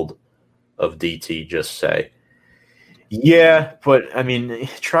hold of DT, just say. Yeah, but I mean,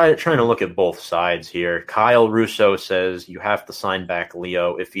 trying to look at both sides here. Kyle Russo says you have to sign back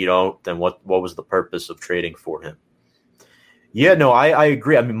Leo. If you don't, then what was the purpose of trading for him? Yeah, no, I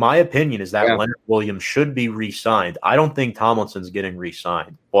agree. I mean, my opinion is that Leonard Williams should be re-signed. I don't think Tomlinson's getting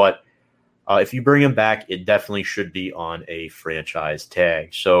re-signed, but if you bring him back, it definitely should be on a franchise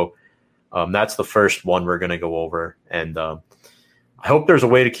tag. So that's the first one we're going to go over, and I hope there's a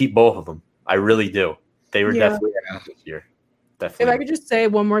way to keep both of them. I really do. They were definitely this year. Definitely. If I could just say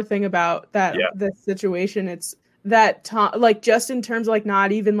one more thing about that this situation, it's that just in terms of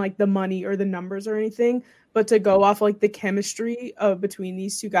not even the money or the numbers or anything, but to go off the chemistry of between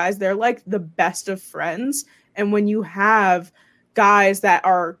these two guys, they're the best of friends. And when you have guys that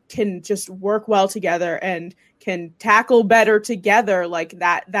can just work well together and can tackle better together,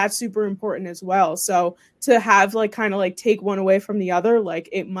 that's super important as well. So to have take one away from the other,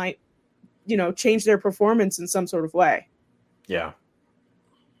 it might change their performance in some sort of way. Yeah.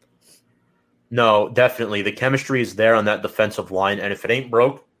 No, definitely. The chemistry is there on that defensive line. And if it ain't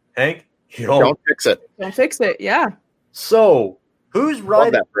broke, Hank, you don't fix it. Don't fix it. Yeah. So who's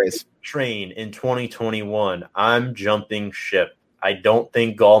riding that train in 2021? I'm jumping ship. I don't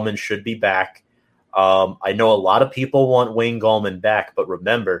think Gallman should be back. I know a lot of people want Wayne Gallman back, but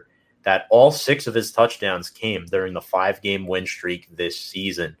remember that all 6 of his touchdowns came during the 5-game win streak this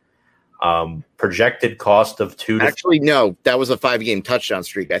season. Projected cost of 2 Actually, no, that was a 5-game touchdown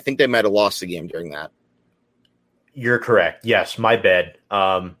streak. I think they might have lost the game during that. You're correct. Yes, my bad.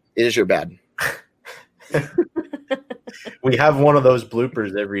 It is your bad. We have one of those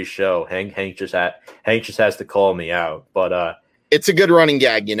bloopers every show. Hank just has to call me out, but it's a good running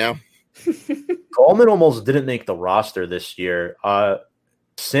gag, Gallman almost didn't make the roster this year.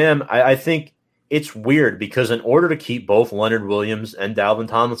 Sam, I think it's weird because in order to keep both Leonard Williams and Dalvin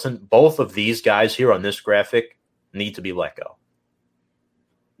Tomlinson, both of these guys here on this graphic need to be let go.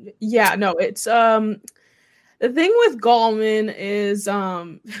 Yeah, no, it's the thing with Gallman is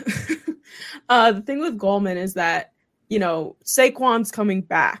that Saquon's coming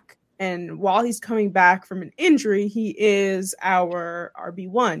back, and while he's coming back from an injury, he is our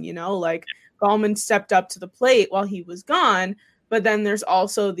RB1. Gallman stepped up to the plate while he was gone, but then there's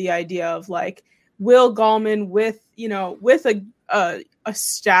also the idea of will Gallman with a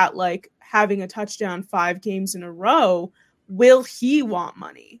stat like having a touchdown 5 games in a row, will he want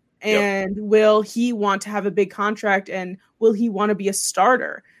money? And will he want to have a big contract? And will he want to be a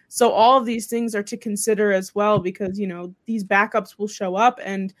starter? So all of these things are to consider as well, because, these backups will show up.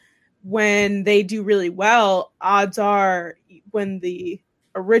 And when they do really well, odds are when the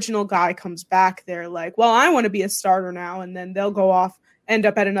original guy comes back, they're like, well, I want to be a starter now. And then they'll go off, end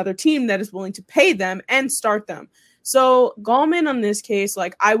up at another team that is willing to pay them and start them. So Gallman on this case,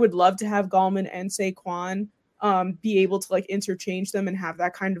 I would love to have Gallman and Saquon be able to interchange them and have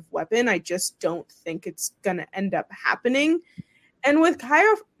that kind of weapon. I just don't think it's going to end up happening. And with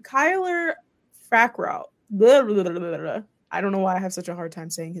Kyler Fackrell, I don't know why I have such a hard time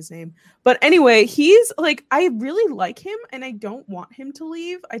saying his name. But anyway, he's like, I really like him and I don't want him to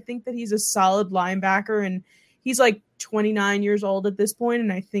leave. I think that he's a solid linebacker and he's like 29 years old at this point.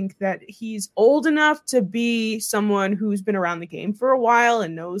 And I think that he's old enough to be someone who's been around the game for a while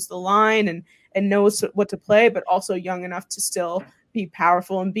and knows the line and knows what to play, but also young enough to still be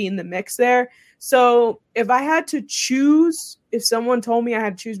powerful and be in the mix there. So if I had to choose, if someone told me I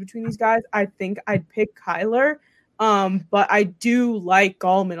had to choose between these guys, I think I'd pick Kyler. But I do like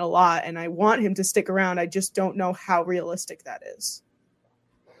Gallman a lot, and I want him to stick around. I just don't know how realistic that is.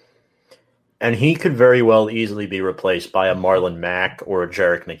 And he could very well easily be replaced by a Marlon Mack or a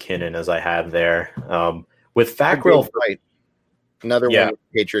Jerick McKinnon, as I have there. With Fackrell, right? Another one with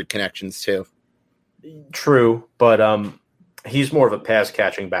Patriot connections too. True, but he's more of a pass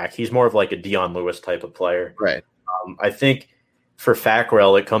catching back. He's more of like a Dion Lewis type of player, right? I think for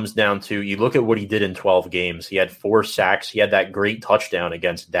Fackrell, it comes down to you look at what he did in 12 games. He had 4 sacks. He had that great touchdown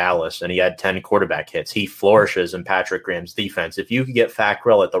against Dallas, and he had 10 quarterback hits. He flourishes in Patrick Graham's defense. If you could get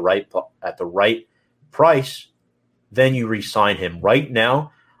Fackrell at the right price, then you re-sign him. Right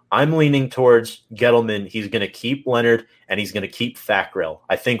now, I'm leaning towards Gettleman. He's going to keep Leonard, and he's going to keep Fackrell.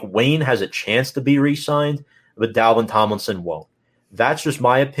 I think Wayne has a chance to be re-signed, but Dalvin Tomlinson won't. That's just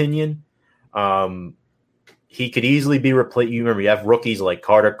my opinion. He could easily be replaced. You remember, you have rookies like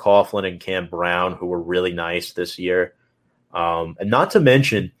Carter Coughlin and Cam Brown who were really nice this year. And not to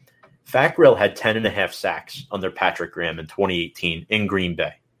mention, Fackrell had 10.5 sacks under Patrick Graham in 2018 in Green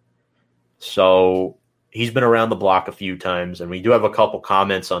Bay. So he's been around the block a few times, and we do have a couple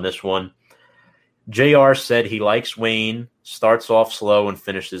comments on this one. JR said he likes Wayne, starts off slow and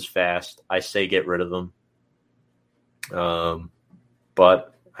finishes fast. I say get rid of him. But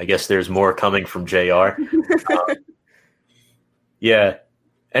I guess there's more coming from JR. Yeah.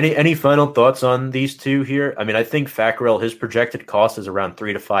 Any final thoughts on these two here? I mean, I think Fackrell, his projected cost is around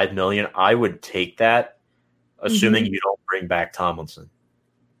 $3 to $5 million. I would take that, assuming you don't bring back Tomlinson.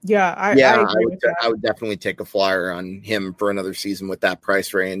 Yeah, I would definitely take a flyer on him for another season with that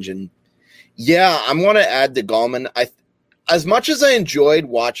price range. And yeah, I want to add to Gallman. As much as I enjoyed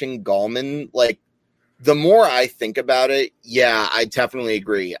watching Gallman, like, the more I think about it, yeah, I definitely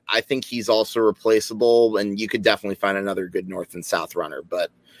agree. I think he's also replaceable, and you could definitely find another good north and south runner.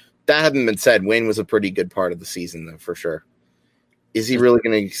 But that having been said, Wayne was a pretty good part of the season, though, for sure. Is he really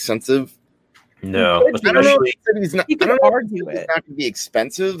going to be expensive? No. I don't know if he's not. You could argue it. It's not going to be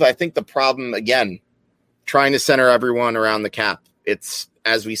expensive. I think the problem, again, trying to center everyone around the cap. It's,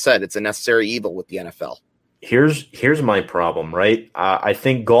 as we said, it's a necessary evil with the NFL. Here's my problem, right? I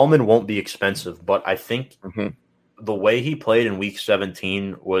think Gallman won't be expensive, but I think the way he played in Week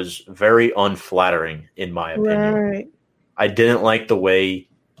 17 was very unflattering, in my opinion. Right. I didn't like the way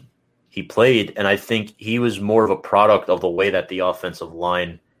he played, and I think he was more of a product of the way that the offensive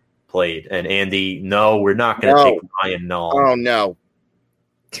line played. And Andy, no, we're not going to take Ryan Null. Oh, no.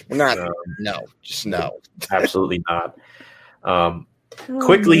 We're not. No, just no. Absolutely not.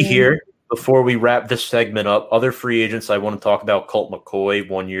 Quickly here, before we wrap this segment up, other free agents I want to talk about. Colt McCoy,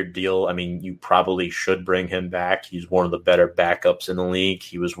 1-year deal. I mean, you probably should bring him back. He's one of the better backups in the league.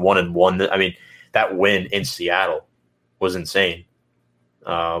 He was 1-1. I mean, that win in Seattle was insane.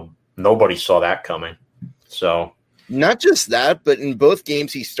 Nobody saw that coming. So, not just that, but in both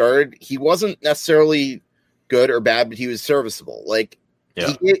games he started, he wasn't necessarily good or bad, but he was serviceable. Like,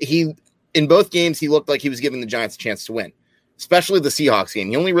 he in both games, he looked like he was giving the Giants a chance to win. Especially the Seahawks game.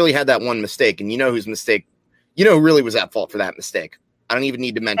 He only really had that one mistake, and you know whose mistake, you know who really was at fault for that mistake. I don't even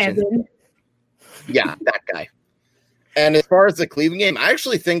need to mention him. Yeah, that guy. And as far as the Cleveland game, I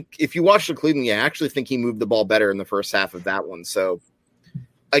actually think if you watch the Cleveland game, I actually think he moved the ball better in the first half of that one. So,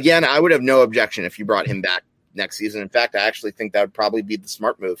 again, I would have no objection if you brought him back next season. In fact, I actually think that would probably be the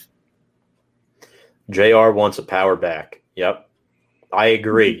smart move. JR wants a power back. Yep. I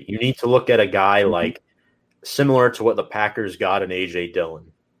agree. You need to look at a guy like similar to what the Packers got in A.J.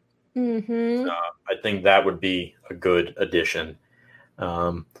 Dillon. I think that would be a good addition.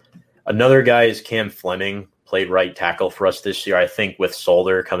 Another guy is Cam Fleming, played right tackle for us this year. I think with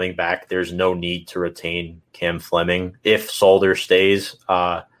Solder coming back, there's no need to retain Cam Fleming. If Solder stays,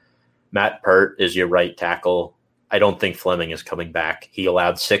 Matt Pert is your right tackle. I don't think Fleming is coming back. He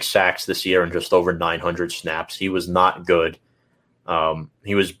allowed 6 sacks this year and just over 900 snaps. He was not good.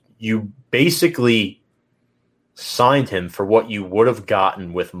 You basically signed him for what you would have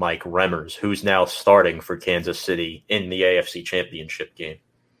gotten with Mike Remmers, who's now starting for Kansas City in the AFC Championship game.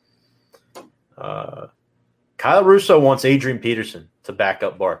 Kyle Russo wants Adrian Peterson to back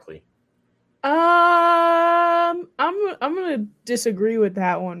up Barkley. I'm gonna disagree with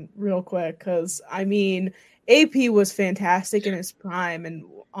that one real quick because I mean AP was fantastic in his prime and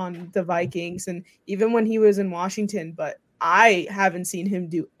on the Vikings, and even when he was in Washington, but I haven't seen him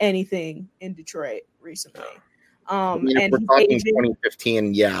do anything in Detroit recently. If we're talking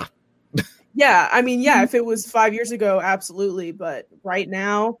 2015, yeah. Yeah, I mean, yeah, if it was 5 years ago, absolutely. But right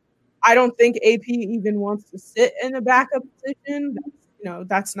now, I don't think AP even wants to sit in a backup position.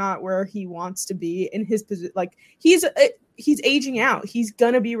 That's not where he wants to be in his position. Like he's aging out. He's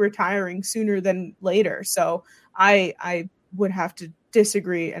gonna be retiring sooner than later. So I would have to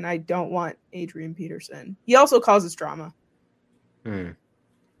disagree, and I don't want Adrian Peterson. He also causes drama.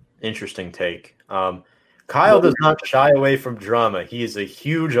 Interesting take. Kyle does not shy away from drama. He is a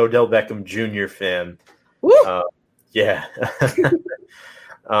huge Odell Beckham Jr. fan. Yeah.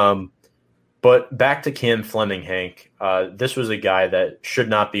 But back to Cam Fleming, Hank. This was a guy that should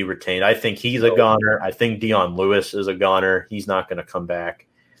not be retained. I think he's a goner. I think Dion Lewis is a goner. He's not going to come back.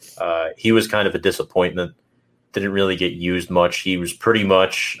 He was kind of a disappointment. Didn't really get used much. He was pretty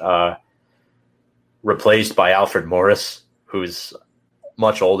much replaced by Alfred Morris, who's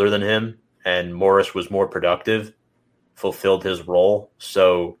much older than him. And Morris was more productive, fulfilled his role.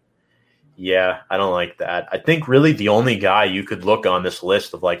 So, yeah, I don't like that. I think really the only guy you could look on this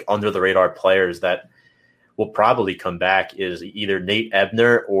list of like under-the-radar players that will probably come back is either Nate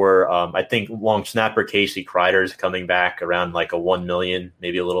Ebner or I think long snapper Casey Kreider is coming back around like a $1 million,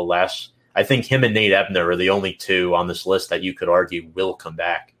 maybe a little less. I think him and Nate Ebner are the only two on this list that you could argue will come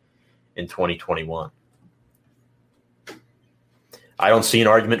back in 2021. I don't see an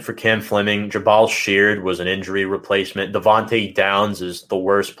argument for Cam Fleming. Jabal Sheard was an injury replacement. Devontae Downs is the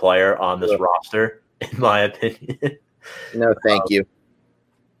worst player on this roster, in my opinion. No, thank you.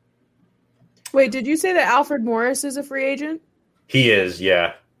 Wait, did you say that Alfred Morris is a free agent? He is,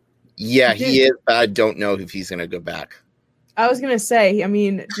 yeah. Yeah, he is, but I don't know if he's going to go back. I was going to say, I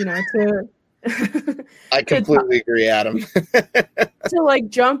mean, I completely agree, Adam. To like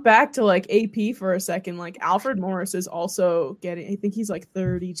jump back to like AP for a second, like Alfred Morris is also I think he's like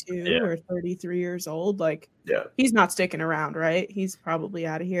 32 or 33 years old. Like, he's not sticking around, right? He's probably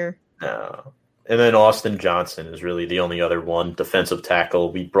out of here. No. And then Austin Johnson is really the only other one defensive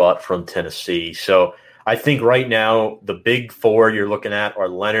tackle we brought from Tennessee. So I think right now the big four you're looking at are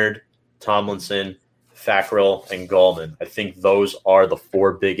Leonard, Tomlinson, Fackrell, and Gallman. I think those are the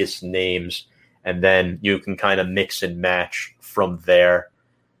four biggest names. And then you can kind of mix and match from there.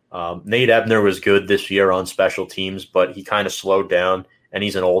 Nate Ebner was good this year on special teams, but he kind of slowed down, and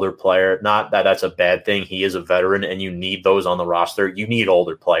he's an older player. Not that that's a bad thing. He is a veteran, and you need those on the roster. You need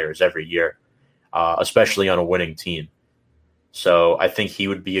older players every year, especially on a winning team. So I think he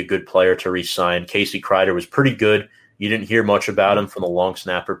would be a good player to re-sign. Casey Kreider was pretty good. You didn't hear much about him from the long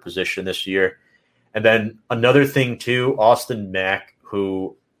snapper position this year. And then another thing, too, Austin Mack,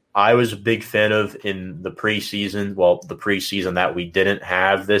 who I was a big fan of in the preseason. Well, the preseason that we didn't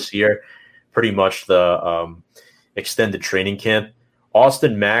have this year, pretty much the extended training camp.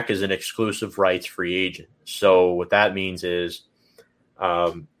 Austin Mack is an exclusive rights free agent. So what that means is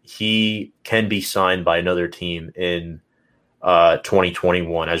he can be signed by another team in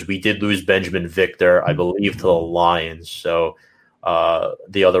 2021, as we did lose Benjamin Victor, I believe, to the Lions. So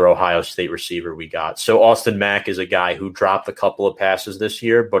the other Ohio State receiver we got. So Austin Mack is a guy who dropped a couple of passes this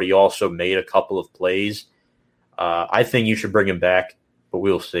year, but he also made a couple of plays. I think you should bring him back, but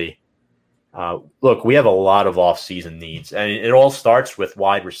we'll see. Look, we have a lot of offseason needs, and it all starts with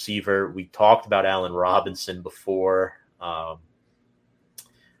wide receiver. We talked about Allen Robinson before.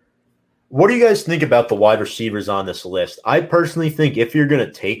 What do you guys think about the wide receivers on this list? I personally think if you're going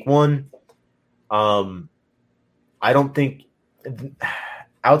to take one, I don't think –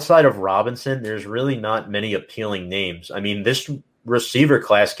 outside of Robinson, there's really not many appealing names. I mean, this receiver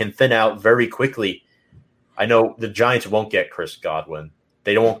class can thin out very quickly. I know the Giants won't get Chris Godwin.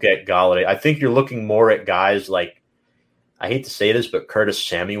 They won't get Golladay. I think you're looking more at guys like, I hate to say this, but Curtis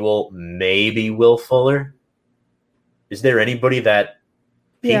Samuel, maybe Will Fuller. Is there anybody that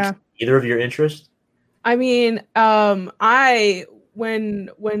piques either of your interest? I mean, when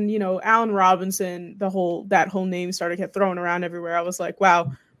Allen Robinson, that whole name started get thrown around everywhere, I was like,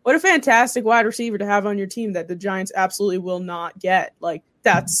 wow, what a fantastic wide receiver to have on your team that the Giants absolutely will not get. Like,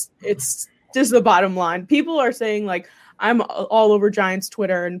 it's just the bottom line. People are saying, like, I'm all over Giants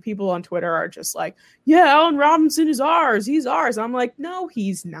Twitter, and people on Twitter are just like, yeah, Allen Robinson is ours. He's ours. I'm like, no,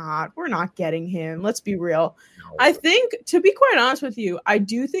 he's not. We're not getting him. Let's be real. No. I think, to be quite honest with you, I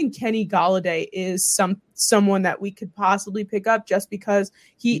do think Kenny Golladay is someone that we could possibly pick up just because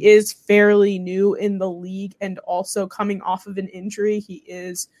he is fairly new in the league and also coming off of an injury. He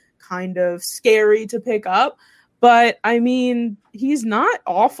is kind of scary to pick up. But I mean, he's not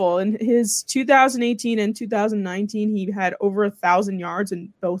awful. In his 2018 and 2019, he had over 1,000 yards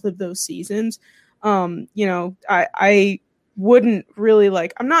in both of those seasons. I wouldn't really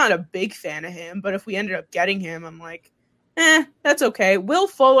I'm not a big fan of him, but if we ended up getting him, I'm like, that's okay. Will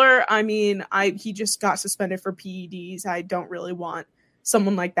Fuller, I mean, he just got suspended for PEDs. I don't really want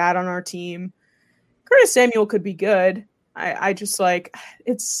someone like that on our team. Curtis Samuel could be good. I just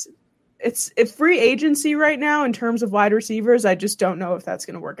it's free agency right now in terms of wide receivers. I just don't know if that's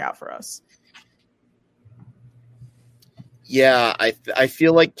going to work out for us. Yeah, I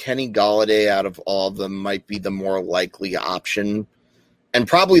feel like Kenny Golladay out of all of them might be the more likely option and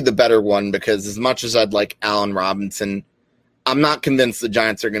probably the better one, because as much as I'd like Allen Robinson, I'm not convinced the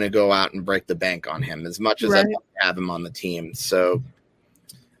Giants are going to go out and break the bank on him as much as I'd love to have him on the team. So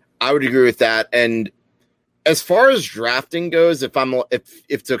I would agree with that. And as far as drafting goes, if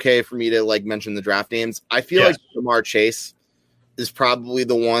it's okay for me to mention the draft names, I feel like Ja'Marr Chase is probably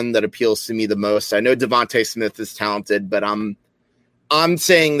the one that appeals to me the most. I know Devontae Smith is talented, but I'm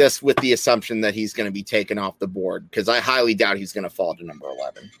saying this with the assumption that he's going to be taken off the board, because I highly doubt he's going to fall to number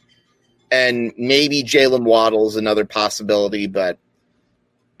 11. And maybe Jalen Waddle is another possibility, but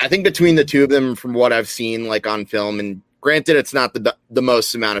I think between the two of them, from what I've seen on film, and granted, it's not the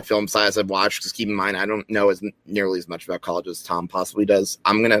most amount of film size I've watched, because keep in mind, I don't know nearly as much about college as Tom possibly does.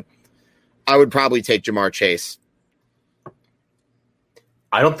 I would probably take Ja'Marr Chase.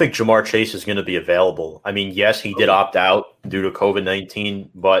 I don't think Ja'Marr Chase is going to be available. I mean, yes, he did opt out due to COVID-19,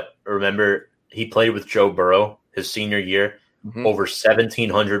 but remember, he played with Joe Burrow his senior year, over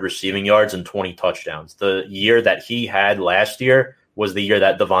 1,700 receiving yards and 20 touchdowns. The year that he had last year was the year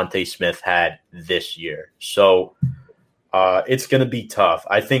that Devontae Smith had this year. So it's going to be tough.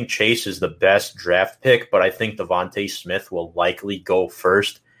 I think Chase is the best draft pick, but I think Devontae Smith will likely go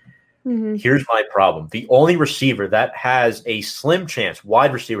first. Here's my problem. The only receiver that has a slim chance,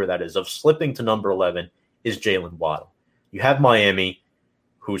 wide receiver that is, of slipping to number 11 is Jalen Waddle. You have Miami,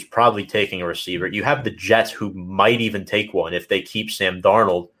 who's probably taking a receiver. You have the Jets, who might even take one if they keep Sam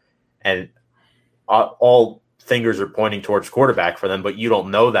Darnold. And all fingers are pointing towards quarterback for them, but you don't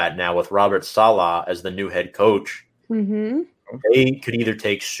know that now with Robert Saleh as the new head coach. They could either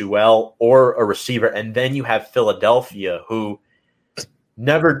take Sewell or a receiver, and then you have Philadelphia, who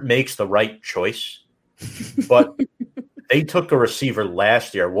never makes the right choice, but they took a receiver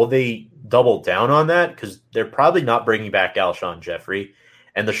last year. Will they double down on that? Because they're probably not bringing back Alshon Jeffrey,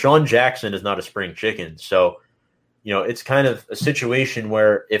 and the Deshaun Jackson is not a spring chicken. So, it's kind of a situation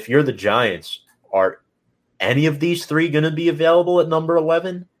where if you're the Giants, are any of these three going to be available at number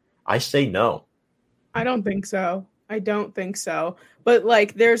 11? I say no. I don't think so. But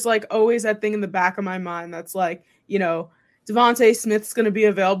there's always that thing in the back of my mind that's Devontae Smith's going to be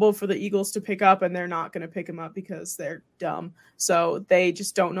available for the Eagles to pick up, and they're not going to pick him up because they're dumb. So they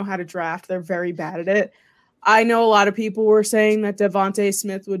just don't know how to draft. They're very bad at it. I know a lot of people were saying that Devontae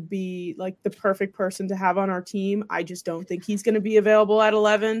Smith would be the perfect person to have on our team. I just don't think he's going to be available at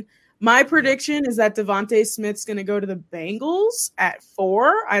 11. My prediction is that Devontae Smith's going to go to the Bengals at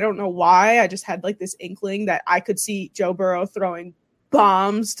 4. I don't know why. I just had this inkling that I could see Joe Burrow throwing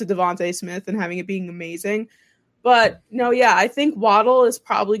bombs to Devontae Smith and having it being amazing. But no, yeah, I think Waddle is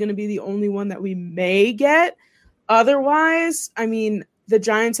probably going to be the only one that we may get. Otherwise, I mean, the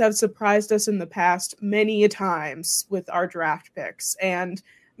Giants have surprised us in the past many a times with our draft picks. And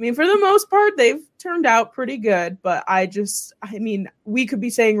I mean, for the most part, they've turned out pretty good. But we could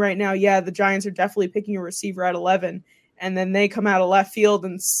be saying right now, yeah, the Giants are definitely picking a receiver at 11. And then they come out of left field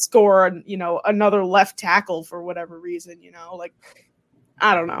and score, another left tackle for whatever reason,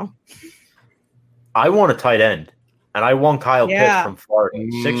 I don't know. I want a tight end, and I want Kyle Pitts from Florida.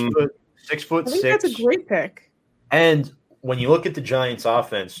 6 foot. I think that's a great pick. And when you look at the Giants'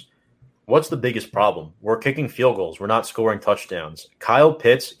 offense, what's the biggest problem? We're kicking field goals. We're not scoring touchdowns. Kyle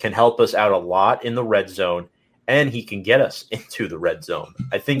Pitts can help us out a lot in the red zone, and he can get us into the red zone.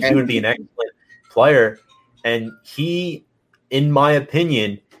 I think he would be an excellent player, and he, in my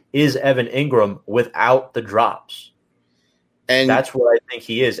opinion, is Evan Ingram without the drops. And that's what I think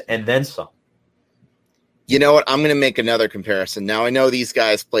he is, and then some. You know what? I'm going to make another comparison. Now, I know these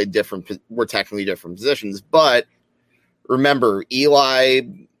guys played were technically different positions, but remember, Eli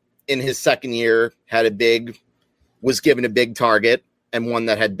in his second year was given a big target and one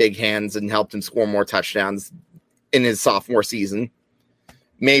that had big hands and helped him score more touchdowns in his sophomore season.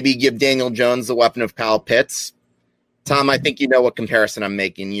 Maybe give Daniel Jones the weapon of Kyle Pitts. Tom, I think you know what comparison I'm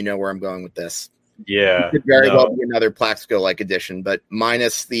making. You know where I'm going with this. Yeah. It could very well be another Plaxico-like addition, but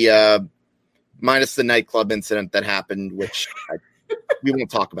minus the nightclub incident that happened, which we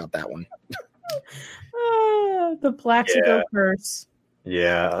won't talk about that one. The Plaxico curse.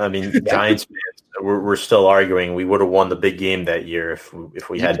 Yeah, I mean, Giants fans, we're still arguing. We would have won the big game that year if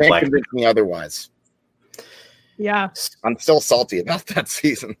we had can't Plaxico. convince me otherwise. Yeah. I'm still salty about that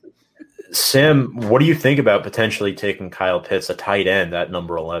season. Sam, what do you think about potentially taking Kyle Pitts, a tight end, at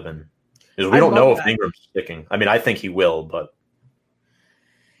number 11? Because we don't know if Ingram's sticking. I mean, I think he will, but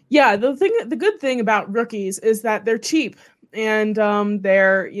yeah, the good thing about rookies is that they're cheap, and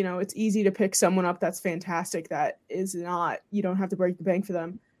they're, it's easy to pick someone up that's fantastic. That is not, you don't have to break the bank for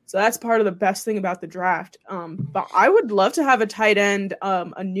them. So that's part of the best thing about the draft. But I would love to have a tight end,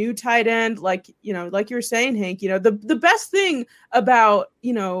 a new tight end, like you were saying, Hank. The best thing about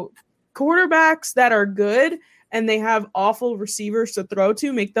quarterbacks that are good and they have awful receivers to throw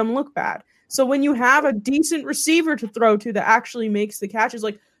to make them look bad. So when you have a decent receiver to throw to that actually makes the catches,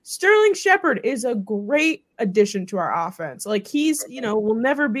 like Sterling Shepard is a great addition to our offense. Like he's, will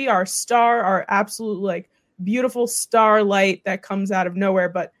never be our star, our absolute beautiful starlight that comes out of nowhere,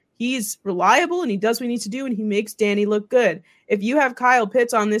 but he's reliable and he does what he needs to do and he makes Danny look good. If you have Kyle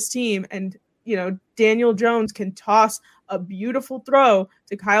Pitts on this team and, Daniel Jones can toss a beautiful throw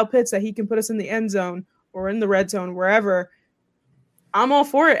to Kyle Pitts that he can put us in the end zone or in the red zone, wherever, I'm all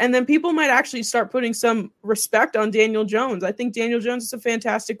for it. And then people might actually start putting some respect on Daniel Jones. I think Daniel Jones is a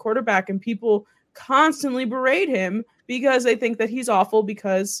fantastic quarterback, and people constantly berate him because they think that he's awful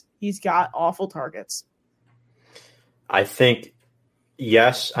because he's got awful targets. I think,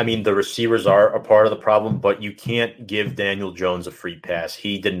 yes, I mean, the receivers are a part of the problem, but you can't give Daniel Jones a free pass.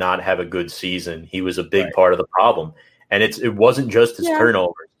 He did not have a good season. He was a big part of the problem. And it wasn't just his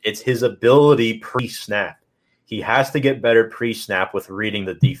turnovers. It's his ability pre-snap. He has to get better pre-snap with reading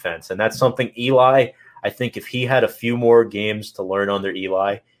the defense. And that's something Eli, I think if he had a few more games to learn under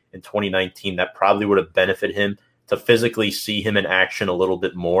Eli in 2019, that probably would have benefited him to physically see him in action a little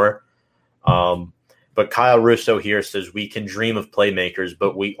bit more. But Kyle Russo here says, we can dream of playmakers,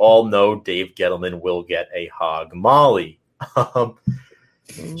 but we all know Dave Gettleman will get a hog molly.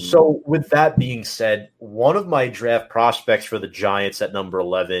 So with that being said, one of my draft prospects for the Giants at number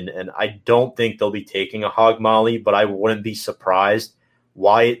 11, and I don't think they'll be taking a hog molly, but I wouldn't be surprised.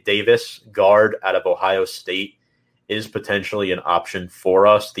 Wyatt Davis, guard out of Ohio State, is potentially an option for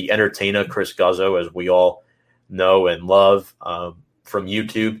us. The entertainer, Chris Guzzo, as we all know and love from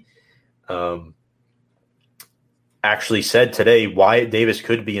YouTube, actually said today Wyatt Davis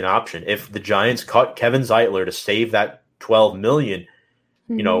could be an option. If the Giants cut Kevin Zeitler to save that $12 million,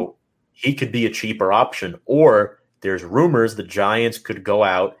 he could be a cheaper option. Or there's rumors the Giants could go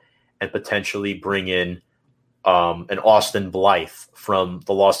out and potentially bring in an Austin Blythe from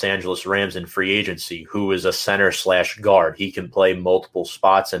the Los Angeles Rams in free agency, who is a center/guard. He can play multiple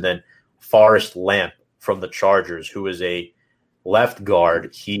spots. And then Forrest Lamp from the Chargers, who is a left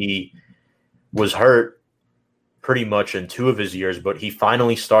guard. He was hurt pretty much in 2 of his years, but he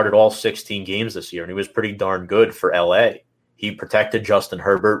finally started all 16 games this year, and he was pretty darn good for LA. He protected Justin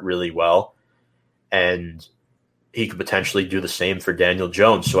Herbert really well, and he could potentially do the same for Daniel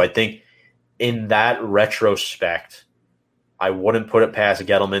Jones. So I think in that retrospect, I wouldn't put it past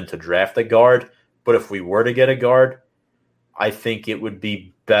Gettleman to draft a guard, but if we were to get a guard, I think it would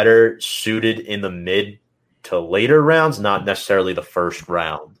be better suited in the mid to later rounds, not necessarily the first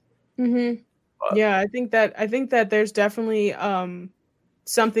round. Mm-hmm. Yeah, I think that there's definitely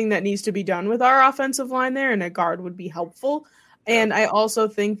something that needs to be done with our offensive line there, and a guard would be helpful. And I also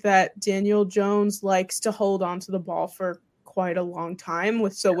think that Daniel Jones likes to hold on to the ball for quite a long time.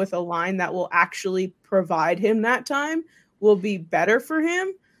 With a line that will actually provide him that time will be better for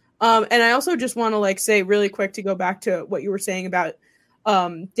him. And I also just want to say really quick to go back to what you were saying about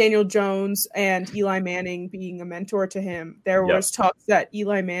Daniel Jones and Eli Manning being a mentor to him. There was talks that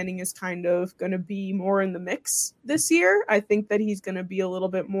Eli Manning is kind of going to be more in the mix this year. I think that he's going to be a little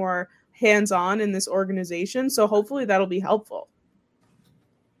bit more hands-on in this organization. So hopefully that'll be helpful.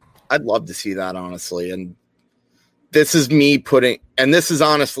 I'd love to see that, honestly. And this is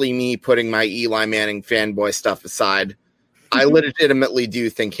honestly me putting my Eli Manning fanboy stuff aside. I legitimately do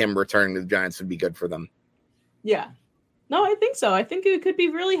think him returning to the Giants would be good for them. Yeah. No, I think so. I think it could be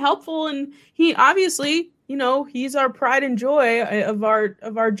really helpful. And he obviously, he's our pride and joy of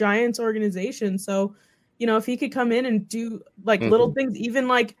our Giants organization. So, if he could come in and do little things, even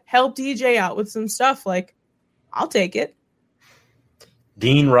help DJ out with some stuff, I'll take it.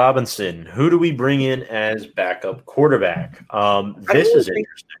 Dean Robinson, who do we bring in as backup quarterback? This is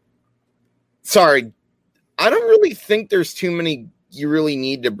interesting. Sorry, I don't really think there's too many. You really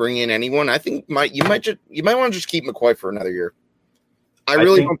need to bring in anyone. I think you might want to just keep McCoy for another year. I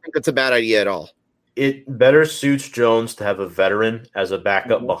really don't think that's a bad idea at all. It better suits Jones to have a veteran as a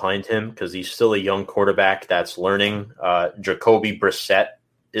backup Mhm. behind him because he's still a young quarterback that's learning. Jacoby Brissett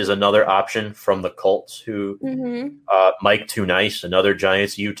is another option from the Colts who Mike Too Nice, another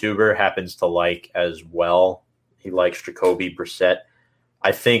Giants YouTuber, happens to like as well. He likes Jacoby Brissett.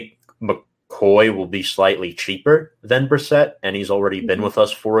 I think McCoy will be slightly cheaper than Brissett, and he's already been with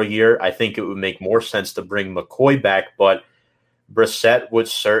us for a year. I think it would make more sense to bring McCoy back, but Brissett would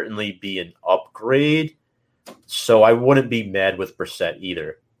certainly be an upgrade, so I wouldn't be mad with Brissett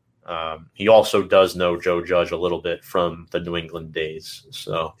either. He also does know Joe Judge a little bit from the New England days.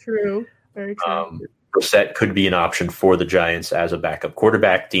 So True. Very true. Brissett could be an option for the Giants as a backup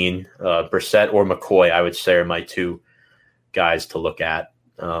quarterback. Dean, Brissett or McCoy, I would say, are my two guys to look at.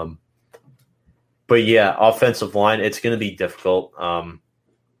 But yeah, offensive line, it's going to be difficult.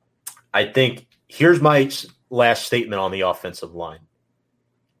 I think here's my last statement on the offensive line.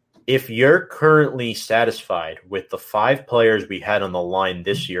 If you're currently satisfied with the 5 players we had on the line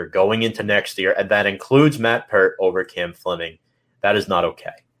this year going into next year, and that includes Matt Peart over Cam Fleming, that is not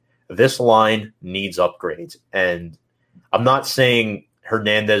okay. This line needs upgrades. And I'm not saying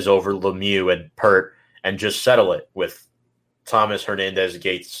Hernandez over Lemieux and Peart and just settle it with Thomas, Hernandez,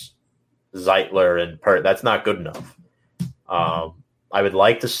 Gates, Zeitler, and Peart. That's not good enough. I would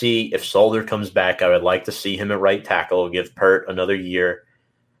like to see if Solder comes back, I would like to see him at right tackle, give Peart another year.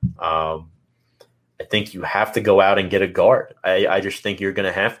 I think you have to go out and get a guard. I just think you're going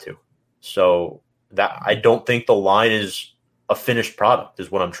to have to. So that I don't think the line is a finished product is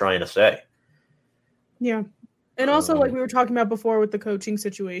what I'm trying to say. Yeah. And also, like we were talking about before with the coaching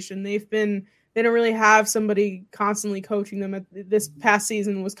situation, they don't really have somebody constantly coaching them. This past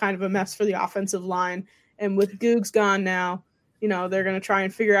season was kind of a mess for the offensive line. And with Googs gone now, they're going to try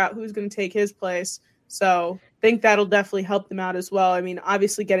and figure out who's going to take his place. So I think that'll definitely help them out as well. I mean,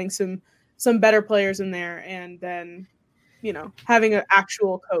 obviously getting some better players in there and then, having an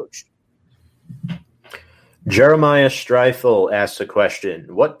actual coach. Jeremiah Streifel asks a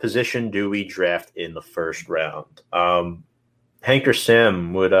question. What position do we draft in the first round? Hank or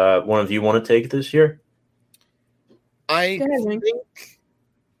Sam, would one of you want to take this year? I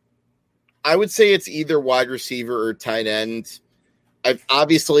would say it's either wide receiver or tight end. I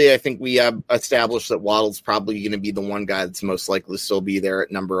think we have established that Waddle's probably going to be the one guy that's most likely to still be there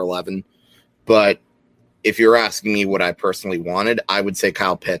at number 11. But if you're asking me what I personally wanted, I would say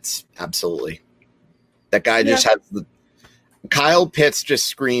Kyle Pitts. Absolutely. That guy just has Kyle Pitts just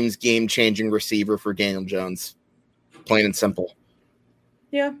screams game-changing receiver for Daniel Jones. Plain and simple.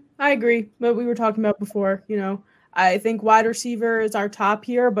 Yeah, I agree. What we were talking about before, I think wide receiver is our top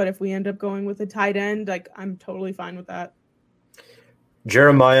here, but if we end up going with a tight end, I'm totally fine with that.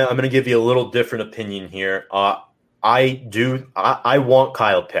 Jeremiah, I'm going to give you a little different opinion here. I want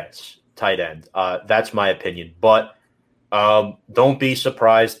Kyle Pitts, tight end. That's my opinion. But don't be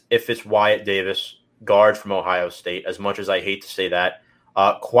surprised if it's Wyatt Davis, guard from Ohio State, as much as I hate to say that.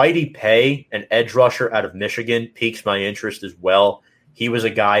 Kwity Paye, an edge rusher out of Michigan, piques my interest as well. He was a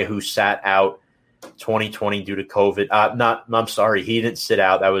guy who sat out 2020 due to COVID. I'm sorry, he didn't sit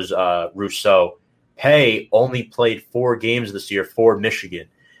out. That was Rousseau. Paye only played 4 games this year for Michigan,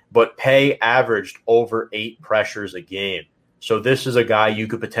 but Paye averaged over 8 pressures a game. So this is a guy you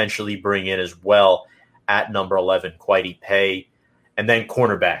could potentially bring in as well at number 11, Kwity Paye. And then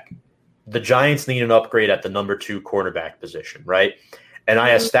cornerback. The Giants need an upgrade at the number 2 cornerback position, right? And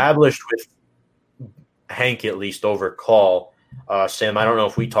I established with Hank, at least over call, Sam, I don't know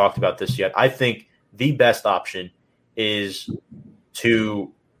if we talked about this yet. I think the best option is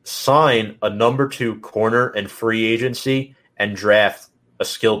to sign a number 2 corner in free agency and draft a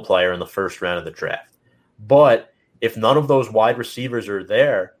skill player in the first round of the draft. But if none of those wide receivers are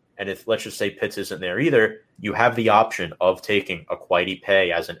there, and if let's just say Pitts isn't there either, you have the option of taking a Kwity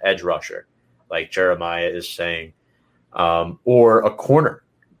Paye as an edge rusher, like Jeremiah is saying, or a corner.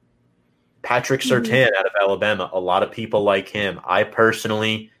 Patrick Surtain out of Alabama. A lot of people like him. I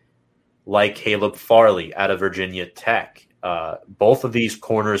personally like Caleb Farley out of Virginia Tech. Both of these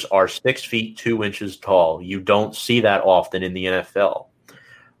corners are 6 feet 2 inches tall. You don't see that often in the NFL.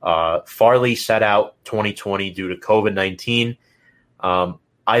 Farley sat out 2020 due to COVID-19.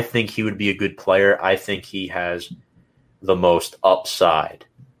 I think he would be a good player. I think he has the most upside.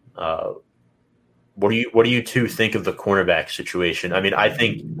 What do you two think of the cornerback situation? I mean, I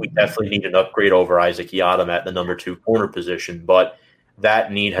think we definitely need an upgrade over Isaac Yiadom at the number 2 corner position, but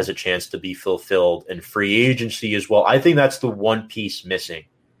that need has a chance to be fulfilled in free agency as well. I think that's the one piece missing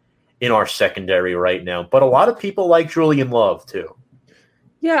in our secondary right now. But a lot of people like Julian Love too.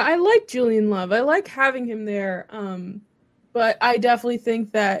 Yeah, I like Julian Love. I like having him there. But I definitely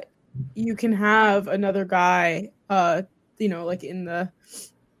think that you can have another guy, like in the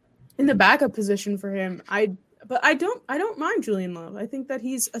backup position for him. But I don't mind Julian Love. I think that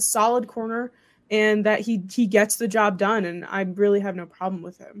he's a solid corner and that he gets the job done, and I really have no problem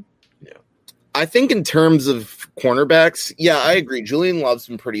with him. Yeah. I think in terms of cornerbacks, yeah, I agree. Julian Love's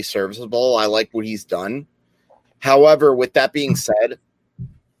been pretty serviceable. I like what he's done. However, with that being said,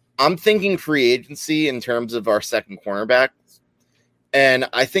 I'm thinking free agency in terms of our second cornerback. And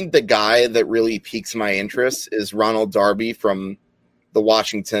I think the guy that really piques my interest is Ronald Darby from the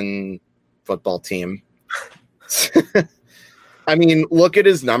Washington football team. I mean, look at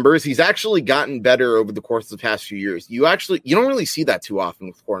his numbers. He's actually gotten better over the course of the past few years. You don't really see that too often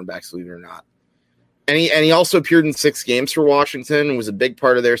with cornerbacks, believe it or not. And he also appeared in 6 games for Washington and was a big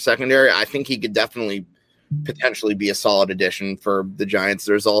part of their secondary. I think he could definitely potentially be a solid addition for the Giants.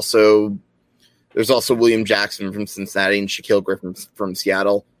 There's also William Jackson from Cincinnati and Shaquille Griffin from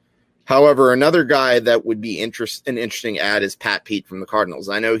Seattle. However, another guy that would be an interesting add is Pat Pete from the Cardinals.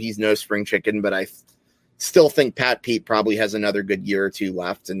 I know he's no spring chicken, but I still think Pat Pete probably has another good year or two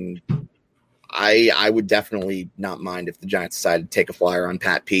left, and I would definitely not mind if the Giants decided to take a flyer on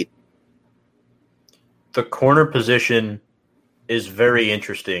Pat Pete. The corner position is very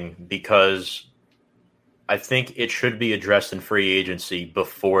interesting because I think it should be addressed in free agency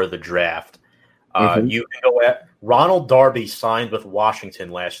before the draft. You can go at Ronald Darby signed with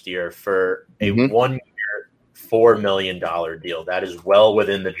Washington last year for a 1-year, $4 million deal. That is well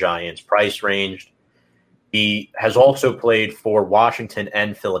within the Giants' price range. He has also played for Washington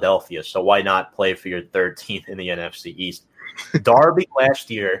and Philadelphia, so why not play for your 13th in the NFC East? Darby last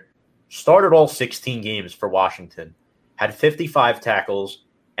year started all 16 games for Washington, had 55 tackles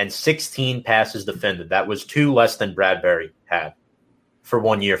and 16 passes defended. That was 2 less than Bradbury had for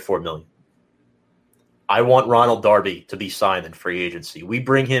 1 year, $4 million. I want Ronald Darby to be signed in free agency. We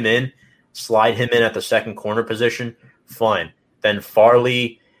bring him in, slide him in at the second corner position, fine. Then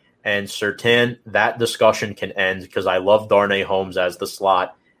Farley and Surtain, that discussion can end because I love Darnay Holmes as the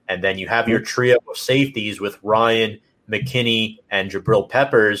slot. And then you have your trio of safeties with Ryan, McKinney, and Jabril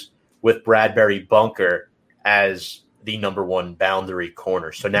Peppers with Bradbury Bunker as the number 1 boundary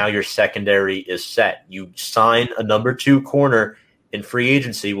corner. So now your secondary is set. You sign a number 2 corner in free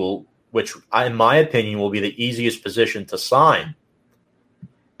agency, which in my opinion will be the easiest position to sign.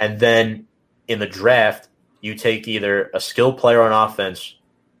 And then in the draft, you take either a skilled player on offense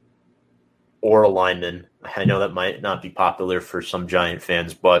or a lineman. I know that might not be popular for some Giant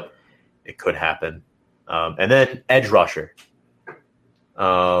fans, but it could happen. And then edge rusher.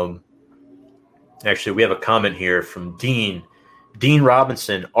 Actually, we have a comment here from Dean. Dean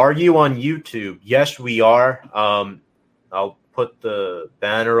Robinson, are you on YouTube? Yes, we are. I'll put the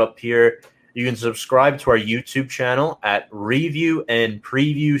banner up here. You can subscribe to our YouTube channel at Review and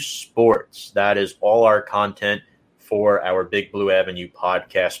Preview Sports. That is all our content for our Big Blue Avenue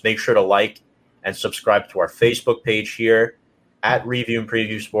podcast. Make sure to like and subscribe to our Facebook page here at Review and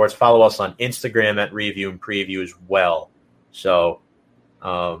Preview Sports. Follow us on Instagram at Review and Preview as well. So,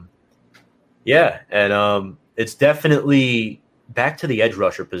 it's definitely back to the edge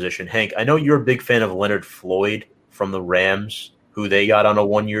rusher position. Hank, I know you're a big fan of Leonard Floyd from the Rams, who they got on a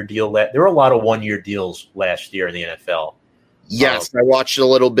 1-year deal. There were a lot of 1-year deals last year in the NFL. Yes, I watched a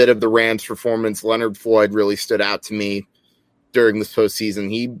little bit of the Rams' performance. Leonard Floyd really stood out to me during this postseason.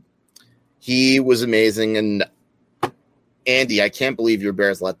 He was amazing, and Andy, I can't believe your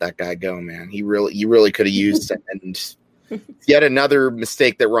Bears let that guy go, man. You really could have used him, and yet another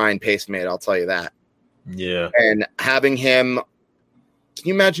mistake that Ryan Pace made. I'll tell you that. Yeah, and having him, can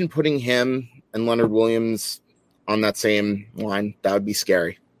you imagine putting him and Leonard Williams on that same line? That would be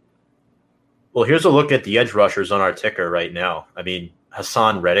scary. Well, here's a look at the edge rushers on our ticker right now. I mean,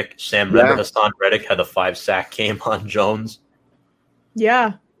 Hassan Reddick, remember Hassan Reddick had the 5-sack game on Jones?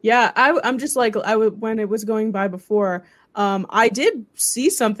 Yeah. I'm just like, when it was going by before, I did see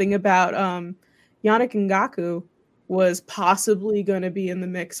something about Yannick Ngakoue was possibly going to be in the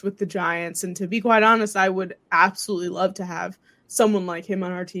mix with the Giants. And to be quite honest, I would absolutely love to have someone like him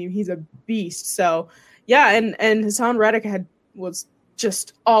on our team. He's a beast. So, yeah, and Hassan Reddick was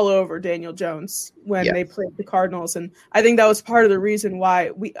just all over Daniel Jones when they played the Cardinals. And I think that was part of the reason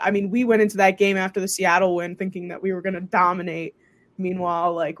why we went into that game after the Seattle win thinking that we were going to dominate.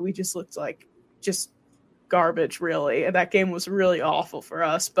 Meanwhile, we just looked like just garbage, really. And that game was really awful for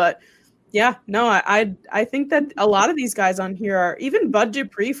us. But yeah, no, I think that a lot of these guys on here are, even Bud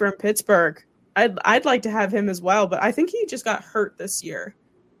Dupree from Pittsburgh. I'd like to have him as well, but I think he just got hurt this year.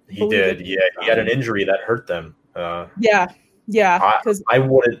 He did, yeah. He had an injury that hurt them. Yeah. I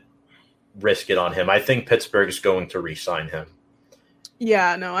wouldn't risk it on him. I think Pittsburgh is going to re-sign him.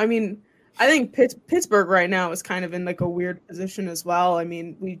 Yeah, no, I mean, I think Pittsburgh right now is kind of in like a weird position as well. I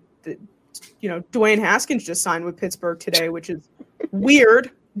mean, Dwayne Haskins just signed with Pittsburgh today, which is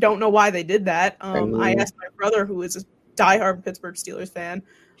weird. Don't know why they did that. I asked my brother, who is a diehard Pittsburgh Steelers fan,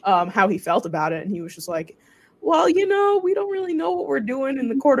 how he felt about it, and he was just like, well, we don't really know what we're doing in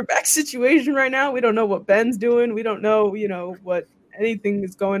the quarterback situation right now. We don't know what Ben's doing. We don't know, what anything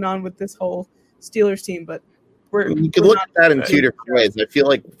is going on with this whole Steelers team, but you could look at that in two different ways. I feel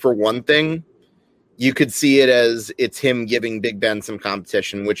like, for one thing, you could see it as it's him giving Big Ben some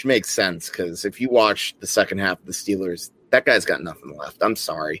competition, which makes sense because if you watch the second half of the Steelers, that guy's got nothing left. I'm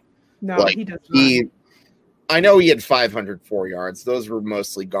sorry. No, he does not. I know he had 504 yards. Those were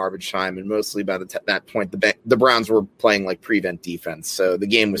mostly garbage time, and mostly by that point, the Browns were playing like prevent defense, so the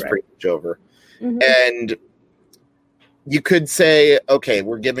game was pretty much over. Mm-hmm. And you could say, okay,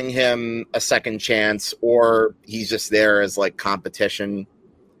 we're giving him a second chance, or he's just there as like competition.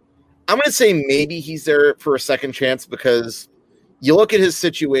 I'm going to say maybe he's there for a second chance because you look at his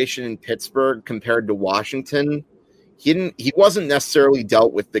situation in Pittsburgh compared to Washington. He wasn't necessarily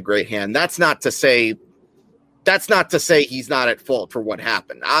dealt with the great hand. That's not to say he's not at fault for what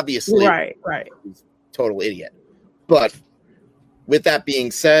happened. Obviously, right. He's a total idiot. But with that being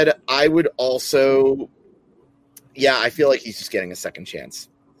said, I would also, I feel like he's just getting a second chance.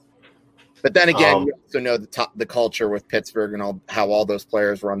 But then again, you also know the culture with Pittsburgh and how all those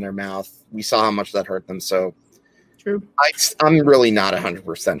players run their mouth. We saw how much that hurt them. So true. I'm really not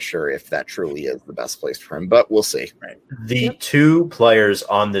 100% sure if that truly is the best place for him, but we'll see. Right. The two players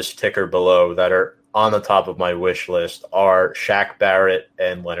on this ticker below that are on the top of my wish list are Shaq Barrett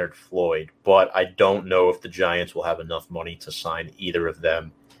and Leonard Floyd, but I don't know if the Giants will have enough money to sign either of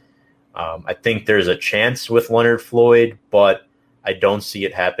them. I think there's a chance with Leonard Floyd, but I don't see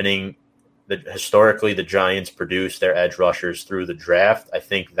it happening. Historically, the Giants produce their edge rushers through the draft. I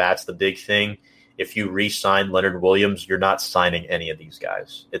think that's the big thing. If you re-sign Leonard Williams, you're not signing any of these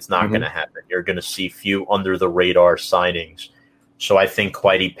guys. It's not going to happen. You're going to see few under-the-radar signings. So I think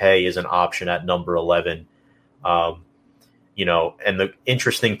Kwity Paye is an option at number 11. And the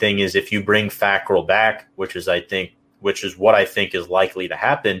interesting thing is if you bring Fackrell back, which is what I think is likely to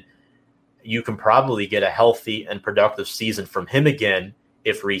happen, you can probably get a healthy and productive season from him again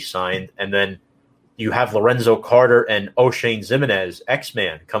if re-signed. And then you have Lorenzo Carter and O'Shane Ximines,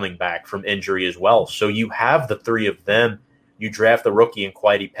 X-Man, coming back from injury as well. So you have the three of them. You draft the rookie in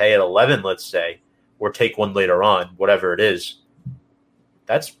Kwity Paye at 11, let's say, or take one later on, whatever it is.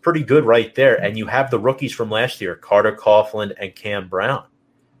 That's pretty good right there. And you have the rookies from last year, Carter Coughlin and Cam Brown.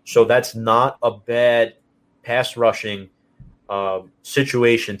 So that's not a bad pass rushing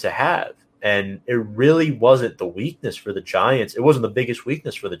situation to have. And it really wasn't the weakness for the Giants. It wasn't the biggest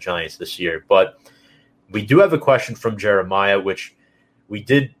weakness for the Giants this year. But we do have a question from Jeremiah, which we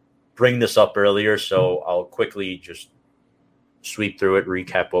did bring this up earlier, so I'll quickly just sweep through it,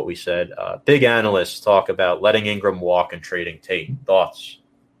 recap what we said. Big analysts talk about letting Ingram walk and trading Tate. Thoughts?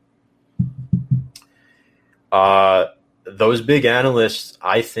 Those big analysts,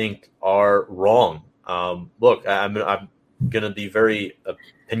 I think, are wrong. Look, I'm going to be very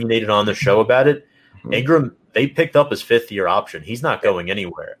opinionated on the show about it. Ingram, they picked up his fifth-year option. He's not going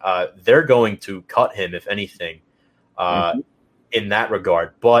anywhere. They're going to cut him, if anything, in that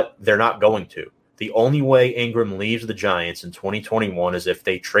regard, but they're not going to. The only way Ingram leaves the Giants in 2021 is if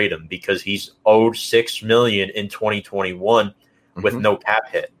they trade him because he's owed $6 million in 2021 with no cap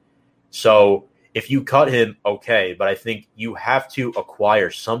hit. So if you cut him, okay, but I think you have to acquire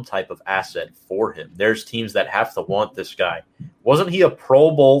some type of asset for him. There's teams that have to want this guy. Wasn't he a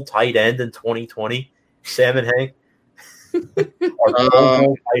Pro Bowl tight end in 2020, Sam and Hank?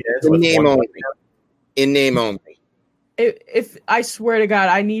 In name only. If I swear to God,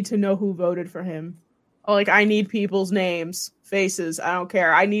 I need to know who voted for him. Like, I need people's names, faces. I don't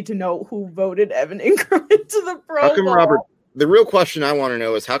care. I need to know who voted Evan Ingram into the Pro Bowl. The real question I want to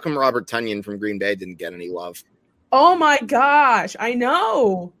know is how come Robert Tonyan from Green Bay didn't get any love? Oh my gosh, I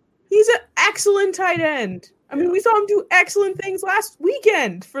know. He's an excellent tight end. I mean, we saw him do excellent things last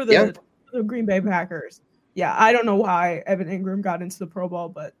weekend for the Green Bay Packers. Yeah, I don't know why Evan Ingram got into the Pro Bowl,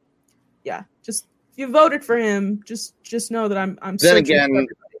 but yeah, just if you voted for him, just know that I'm. Then again,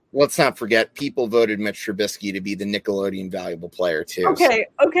 let's not forget people voted Mitch Trubisky to be the Nickelodeon valuable player too. Okay.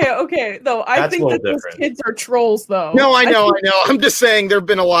 Though I think that those kids are trolls, though. No, I know. I'm just saying there have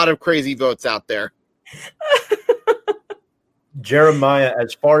been a lot of crazy votes out there. Jeremiah,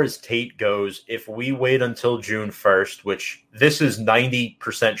 as far as Tate goes, if we wait until June 1st, which this is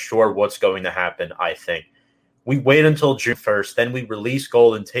 90% sure what's going to happen, I think. We wait until June 1st, then we release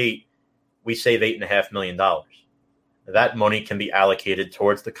Golden Tate, we save $8.5 million. that money can be allocated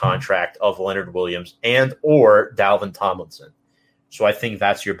towards the contract of Leonard Williams and or Dalvin Tomlinson. So I think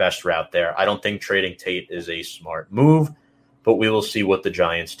that's your best route there. I don't think trading Tate is a smart move, but we will see what the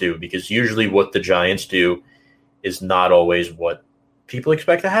Giants do, because usually what the Giants do is not always what people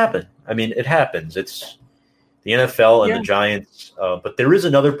expect to happen. I mean, it happens. It's the NFL and the Giants. But there is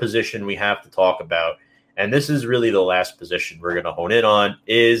another position we have to talk about, and this is really the last position we're going to hone in on,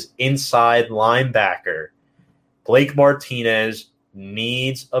 is inside linebacker. Blake Martinez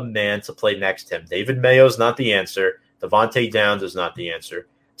needs a man to play next to him. David Mayo is not the answer. Devontae Downs is not the answer.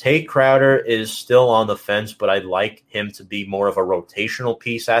 Tate Crowder is still on the fence, but I'd like him to be more of a rotational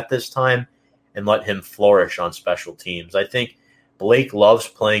piece at this time and let him flourish on special teams. I think Blake loves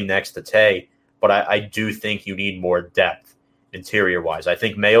playing next to Tay, but I do think you need more depth interior-wise. I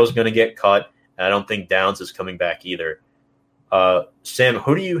think Mayo's going to get cut, and I don't think Downs is coming back either. Sam,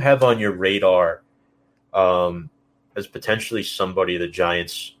 who do you have on your radar as potentially somebody the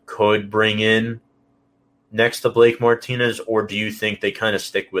Giants could bring in next to Blake Martinez, or do you think they kind of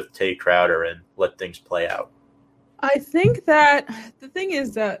stick with Tate Crowder and let things play out? I think that the thing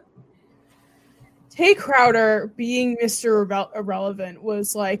is that Tate Crowder being Mr. Irrelevant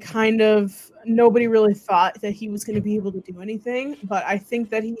was like kind of nobody really thought that he was going to be able to do anything, but I think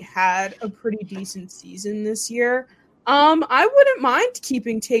that he had a pretty decent season this year. I wouldn't mind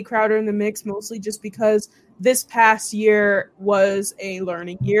keeping Tate Crowder in the mix, mostly just because this past year was a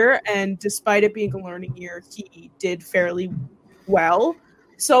learning year, and despite it being a learning year, he did fairly well.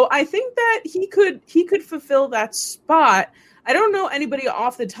 So I think that he could fulfill that spot. I don't know anybody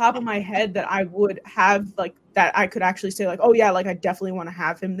off the top of my head that I would have like that I could actually say like, oh yeah, like I definitely want to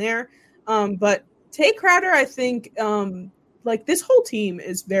have him there. But Tate Crowder, I think like this whole team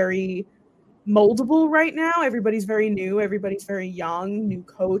is very moldable right now. Everybody's very new, everybody's very young, new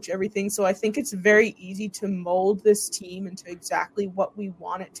coach, everything. So I think it's very easy to mold this team into exactly what we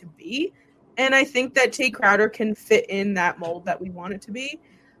want it to be. And I think that Tate Crowder can fit in that mold that we want it to be.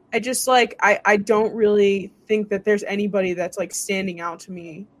 I just like I don't really think that there's anybody that's like standing out to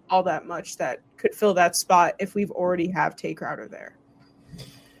me all that much that could fill that spot if we've already have Tate Crowder there.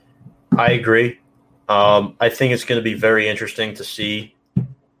 I agree. I think it's going to be very interesting to see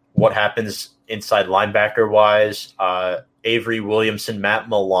what happens inside linebacker wise. Avery Williamson, Matt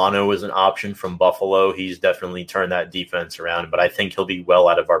Milano is an option from Buffalo. He's definitely turned that defense around, but I think he'll be well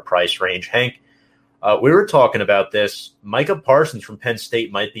out of our price range. Hank, we were talking about this. Micah Parsons from Penn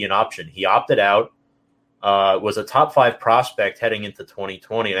State might be an option. He opted out, was a top 5 prospect heading into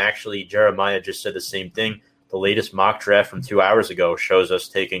 2020. And actually, Jeremiah just said the same thing. The latest mock draft from 2 hours ago shows us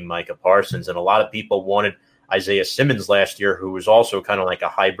taking Micah Parsons. And a lot of people wanted Isaiah Simmons last year, who was also kind of like a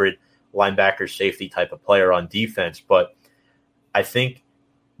hybrid linebacker safety type of player on defense. But I think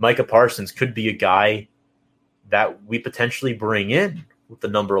Micah Parsons could be a guy that we potentially bring in with the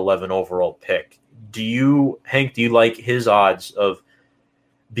number 11 overall pick. Do you like his odds of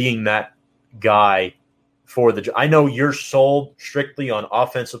being that guy for the – I know you're sold strictly on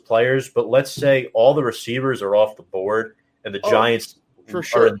offensive players, but let's say all the receivers are off the board and the Giants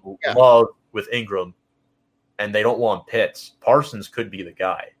are in love with Ingram and they don't want Pitts. Parsons could be the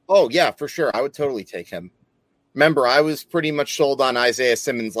guy. Oh, yeah, for sure. I would totally take him. Remember, I was pretty much sold on Isaiah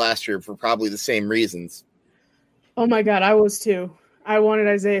Simmons last year for probably the same reasons. Oh, my God, I was too. I wanted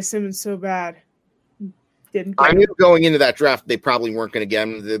Isaiah Simmons so bad. I knew going into that draft they probably weren't going to get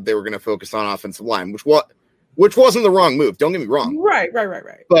him. They were going to focus on offensive line, which wasn't the wrong move. Don't get me wrong. Right.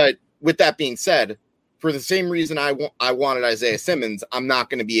 But with that being said, for the same reason I wanted Isaiah Simmons, I'm not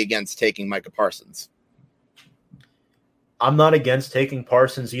going to be against taking Micah Parsons. I'm not against taking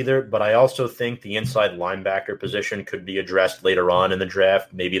Parsons either, but I also think the inside linebacker position could be addressed later on in the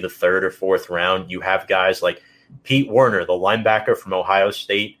draft, maybe the 3rd or 4th round. You have guys like Pete Werner, the linebacker from Ohio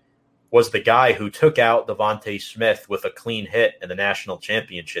State, was the guy who took out Devontae Smith with a clean hit in the national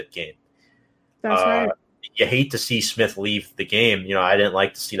championship game. That's right. You hate to see Smith leave the game. You know, I didn't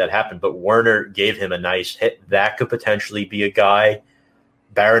like to see that happen, but Werner gave him a nice hit. That could potentially be a guy.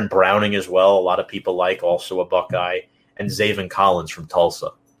 Baron Browning as well, a lot of people like, also a Buckeye. And Zaven Collins from Tulsa,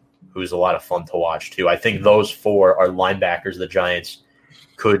 who's a lot of fun to watch too. I think those 4 are linebackers the Giants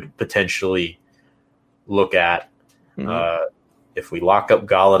could potentially look at. If we lock up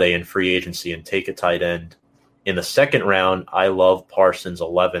Golladay in free agency and take a tight end in the 2nd round, I love Parsons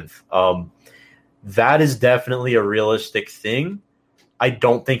 11th. That is definitely a realistic thing. I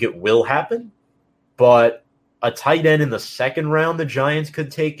don't think it will happen, but a tight end in the 2nd round the Giants could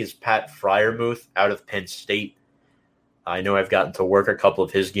take is Pat Freiermuth out of Penn State. I know I've gotten to work a couple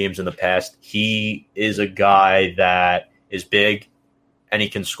of his games in the past. He is a guy that is big, and he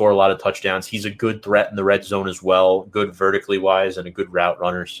can score a lot of touchdowns. He's a good threat in the red zone as well, good vertically wise and a good route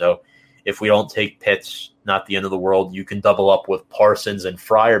runner. So if we don't take Pitts, not the end of the world. You can double up with Parsons and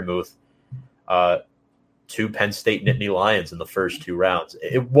Freiermuth, two Penn State Nittany Lions in the first 2 rounds.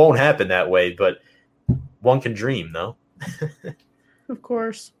 It won't happen that way, but one can dream, no? Of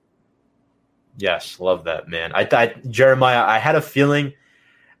course. Yes, love that, man. Jeremiah, I had a feeling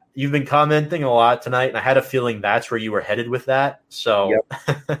you've been commenting a lot tonight, and I had a feeling that's where you were headed with that. So,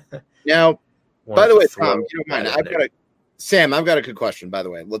 now, by the way, Tom, you don't mind? Sam, I've got a good question. By the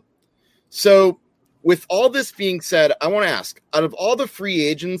way, look. So, with all this being said, I want to ask: out of all the free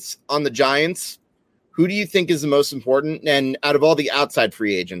agents on the Giants, who do you think is the most important? And out of all the outside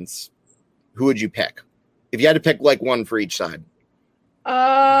free agents, who would you pick if you had to pick like one for each side?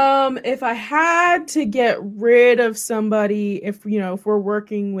 If I had to get rid of somebody, if we're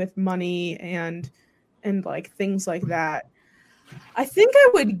working with money and like things like that, I think I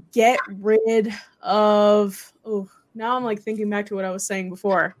would get rid of, now I'm like thinking back to what I was saying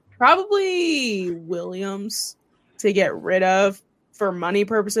before, probably Williams to get rid of for money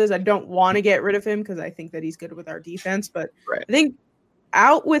purposes. I don't want to get rid of him because I think that he's good with our defense, but right. I think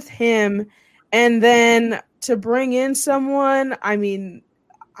out with him. And then to bring in someone, I mean,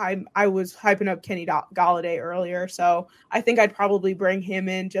 I was hyping up Kenny Golladay earlier, so I think I'd probably bring him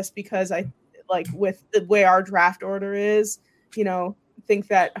in just because I like with the way our draft order is, think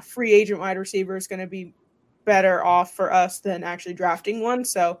that a free agent wide receiver is going to be better off for us than actually drafting one.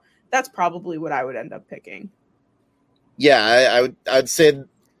 So that's probably what I would end up picking. Yeah, I'd say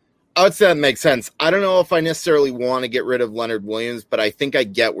that makes sense. I don't know if I necessarily want to get rid of Leonard Williams, but I think I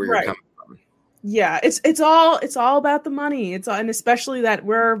get where you're coming from. Yeah, it's all about the money. And especially that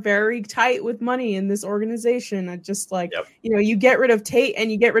we're very tight with money in this organization. I just you get rid of Tate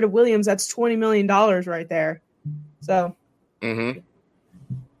and you get rid of Williams, that's $20 million right there. So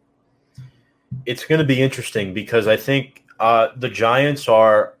it's going to be interesting because I think the Giants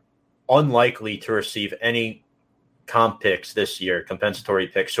are unlikely to receive any comp picks this year, compensatory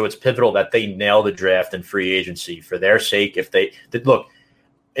picks. So it's pivotal that they nail the draft and free agency for their sake. If they look,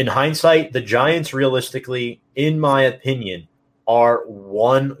 in hindsight, the Giants realistically, in my opinion, are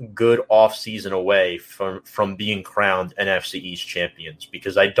one good offseason away from being crowned NFC East champions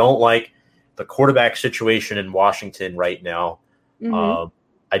because I don't like the quarterback situation in Washington right now. Mm-hmm.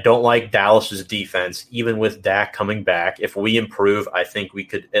 I don't like Dallas's defense, even with Dak coming back. If we improve, I think we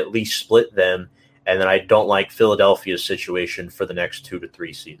could at least split them. And then I don't like Philadelphia's situation for the next 2 to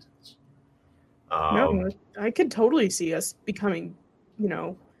 3 seasons. No, I could totally see us becoming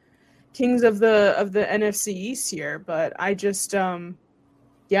kings of the NFC East here, but I just that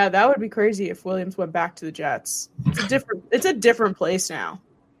would be crazy if Williams went back to the Jets. It's a different place now.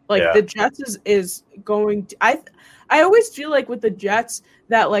 The Jets is going to, I always feel like with the Jets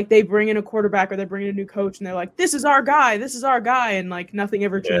that like they bring in a quarterback or they bring in a new coach and they're like, this is our guy, and like nothing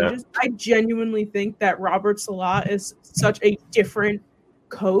ever changes. I genuinely think that Robert Saleh is such a different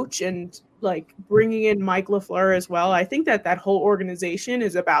coach, and like bringing in Mike LaFleur as well. I think that whole organization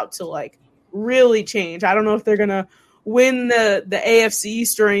is about to like really change. I don't know if they're going to win the AFC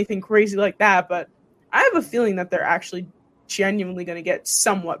East or anything crazy like that, but I have a feeling that they're actually genuinely going to get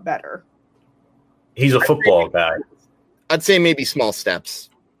somewhat better. He's a football guy. I'd say maybe small steps.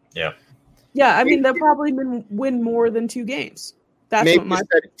 Yeah. Yeah. I mean, they'll probably win more than 2 games. That's maybe what my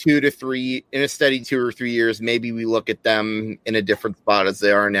 2 to 3 in a steady 2 or 3 years. Maybe we look at them in a different spot as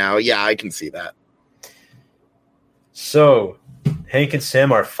they are now. Yeah, I can see that. So, Hank and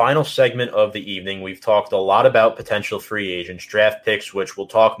Sam, our final segment of the evening. We've talked a lot about potential free agents, draft picks, which we'll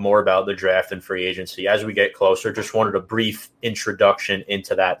talk more about the draft and free agency as we get closer. Just wanted a brief introduction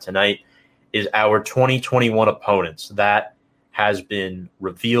into that tonight. Is our 2021 opponents that has been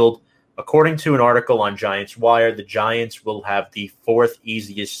revealed. According to an article on Giants Wire, the Giants will have the 4th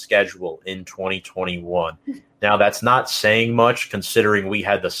easiest schedule in 2021. Now, that's not saying much considering we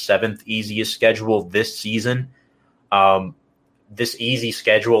had the 7th easiest schedule this season. This easy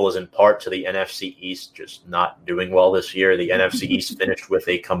schedule is in part to the NFC East just not doing well this year. The NFC East finished with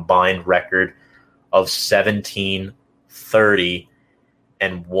a combined record of 17-30-1.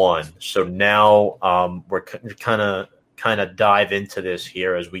 So now we're kind of dive into this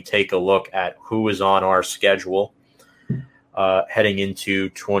here as we take a look at who is on our schedule heading into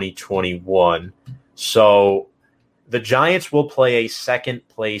 2021. So the Giants will play a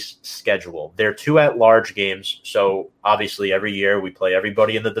second-place schedule. They're 2 at-large games, so obviously every year we play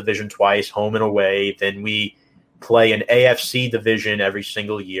everybody in the division twice, home and away. Then we play an AFC division every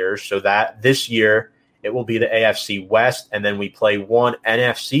single year, so that this year it will be the AFC West, and then we play one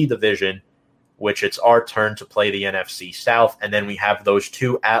NFC division which it's our turn to play the NFC South, and then we have those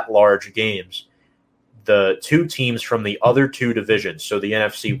two at-large games. The two teams from the other two divisions, so the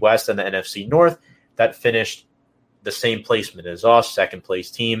NFC West and the NFC North, that finished the same placement as us,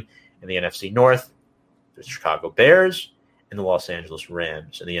 second-place team in the NFC North, the Chicago Bears, and the Los Angeles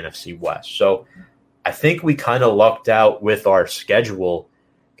Rams in the NFC West. So I think we kind of lucked out with our schedule,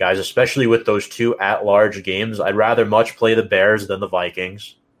 guys, especially with those two at-large games. I'd rather much play the Bears than the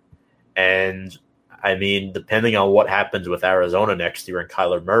Vikings. And, I mean, depending on what happens with Arizona next year and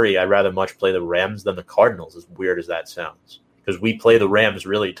Kyler Murray, I'd rather much play the Rams than the Cardinals, as weird as that sounds. Because we play the Rams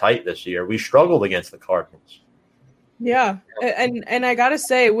really tight this year. We struggled against the Cardinals. Yeah, and I got to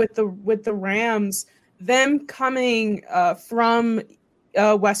say, with the Rams, them coming from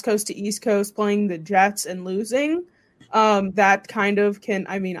West Coast to East Coast, playing the Jets and losing, that kind of can,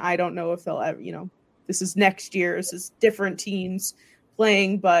 I mean, I don't know if they'll ever, this is next year, this is different teams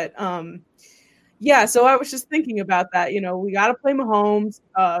playing, but yeah, so I was just thinking about that. We got to play Mahomes.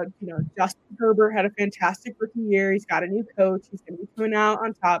 Justin Herbert had a fantastic rookie year. He's got a new coach. He's going to be coming out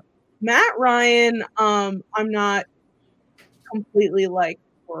on top. Matt Ryan, I'm not completely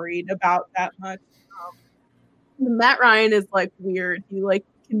worried about that much. Matt Ryan is weird. He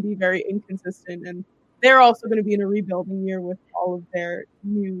can be very inconsistent, and they're also going to be in a rebuilding year with all of their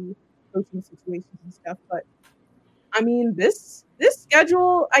new coaching situations and stuff. But I mean, this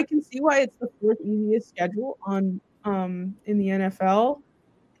schedule, I can see why it's the fourth easiest schedule on in the NFL.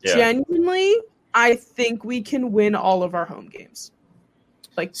 Yeah. Genuinely, I think we can win all of our home games.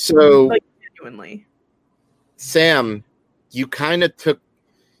 Genuinely. Sam, you kind of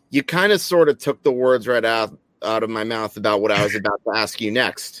sort of took the words right out of my mouth about what I was about to ask you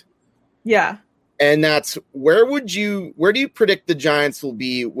next. Yeah. And that's where do you predict the Giants will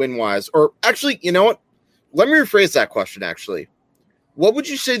be win-wise? Or actually, you know what? Let me rephrase that question, actually. What would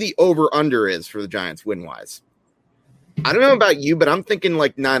you say the over-under is for the Giants win-wise? I don't know about you, but I'm thinking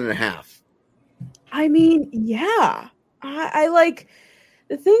 9.5. I mean, yeah. I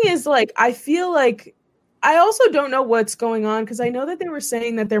the thing is, I feel I also don't know what's going on, because I know that they were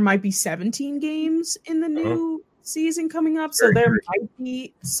saying that there might be 17 games in the new season coming up, so there might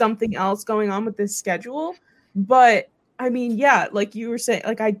be something else going on with this schedule. But I mean, yeah, like you were saying,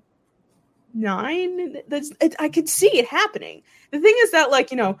 I could see it happening. The thing is that,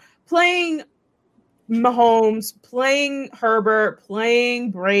 playing Mahomes, playing Herbert,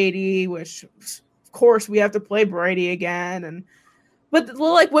 playing Brady, which of course we have to play Brady again, but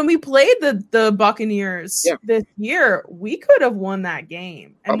when we played the Buccaneers this year, we could have won that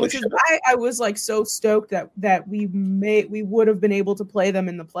game, and which is why I was so stoked that we would have been able to play them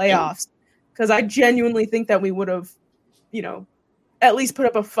in the playoffs, because I genuinely think that we would have, at least put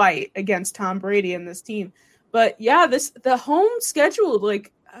up a fight against Tom Brady and this team. But yeah, the home schedule,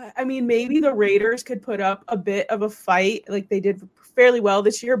 I mean, maybe the Raiders could put up a bit of a fight, they did fairly well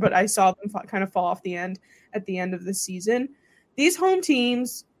this year, but I saw them kind of fall off at the end of the season. These home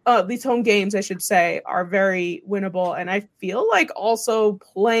teams, these home games, I should say, are very winnable. And I feel also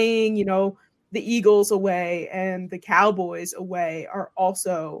playing, the Eagles away and the Cowboys away are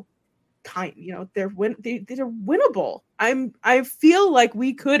also they're winnable. I feel like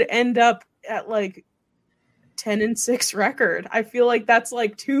we could end up at 10-6 record. I feel like that's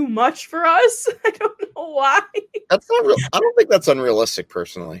too much for us. I don't know why. That's not real. I don't think that's unrealistic,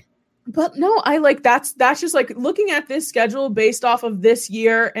 personally. But no, that's just looking at this schedule based off of this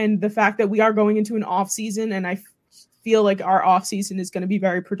year and the fact that we are going into an off season, and I feel like our off season is going to be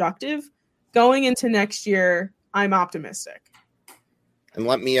very productive going into next year. I'm optimistic. And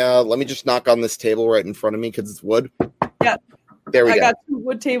let me just knock on this table right in front of me, because it's wood. Yeah, there we go. I got 2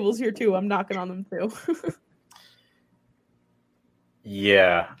 wood tables here too. I'm knocking on them too.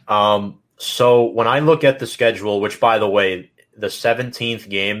 Yeah. So when I look at the schedule, which, by the way, the 17th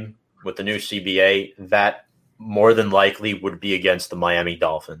game with the new CBA, that more than likely would be against the Miami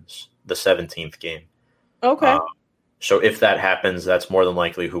Dolphins, the 17th game. Okay. So if that happens, that's more than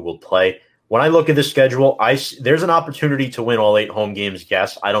likely who will play. When I look at the schedule, there's an opportunity to win all 8 home games.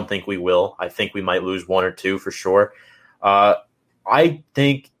 Yes, I don't think we will. I think we might lose 1 or 2 for sure. I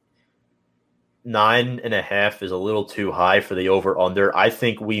think 9.5 is a little too high for the over-under. I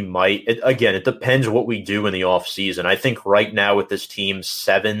think we might. It depends what we do in the offseason. I think right now with this team,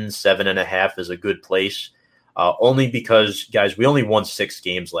 7.5 is a good place. Only because, guys, we only won 6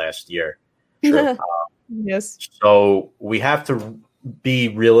 games last year. Sure. Yes. So we have to be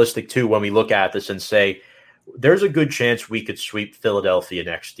realistic, too, when we look at this and say, there's a good chance we could sweep Philadelphia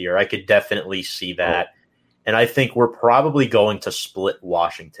next year. I could definitely see that. And I think we're probably going to split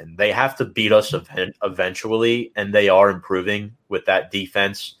Washington. They have to beat us eventually, and they are improving with that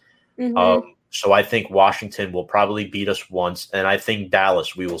defense. Mm-hmm. So I think Washington will probably beat us once, and I think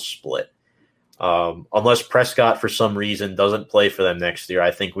Dallas we will split. Unless Prescott, for some reason, doesn't play for them next year,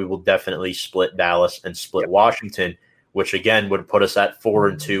 I think we will definitely split Dallas and split Washington, which, again, would put us at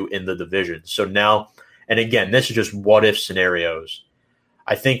 4-2 in the division. So now, and again, this is just what-if scenarios.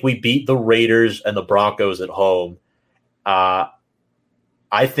 I think we beat the Raiders and the Broncos at home.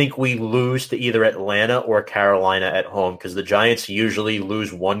 I think we lose to either Atlanta or Carolina at home because the Giants usually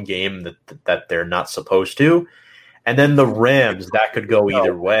lose one game that they're not supposed to. And then the Rams, that could go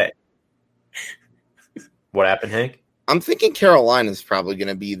either way. What happened, Hank? I'm thinking Carolina's probably going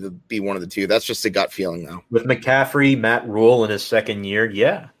to be one of the two. That's just a gut feeling, though. With McCaffrey, Matt Rule in his second year,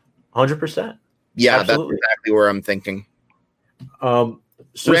 100%. Yeah, absolutely. That's exactly where I'm thinking. So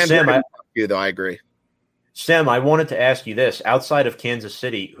Rams Sam, I agree. Sam, I wanted to ask you this. Outside of Kansas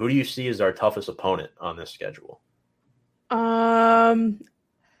City, who do you see as our toughest opponent on this schedule? I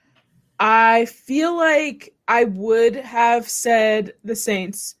feel like I would have said the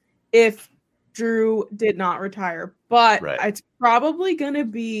Saints if Drew did not retire, but It's probably going to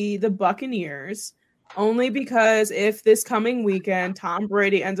be the Buccaneers, only because if this coming weekend Tom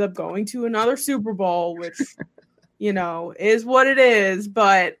Brady ends up going to another Super Bowl, which, is what it is,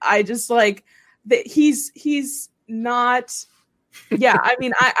 but I just like that he's not. Yeah, I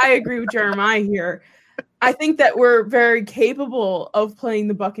mean, I agree with Jeremiah here. I think that we're very capable of playing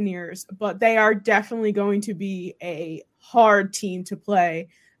the Buccaneers, but they are definitely going to be a hard team to play,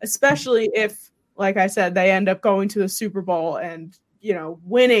 especially if, like I said, they end up going to the Super Bowl and,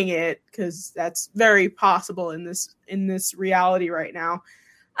 winning it, because that's very possible in this reality right now.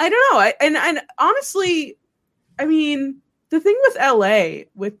 I don't know. And honestly, I mean, the thing with LA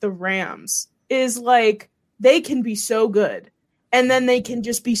with the Rams is like they can be so good and then they can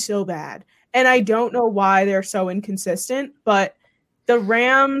just be so bad. And I don't know why they're so inconsistent, but the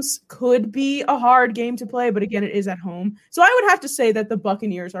Rams could be a hard game to play, but again, it is at home. So I would have to say that the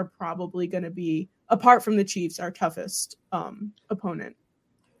Buccaneers are probably going to be, apart from the Chiefs, our toughest opponent.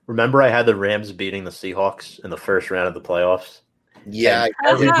 Remember I had the Rams beating the Seahawks in the first round of the playoffs? Yeah. And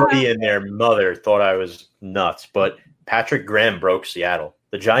everybody and their mother thought I was nuts, but Patrick Graham broke Seattle.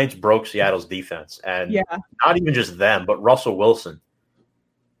 The Giants broke Seattle's defense, and not even just them, but Russell Wilson.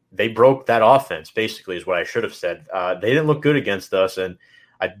 They broke that offense, basically, is what I should have said. They didn't look good against us, and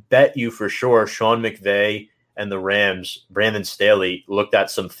I bet you for sure Sean McVay and the Rams, Brandon Staley, looked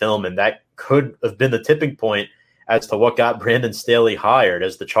at some film, and that could have been the tipping point as to what got Brandon Staley hired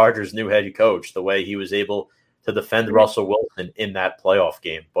as the Chargers' new head coach, the way he was able to defend Russell Wilson in that playoff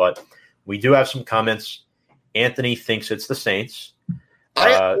game. But we do have some comments. Anthony thinks it's the Saints.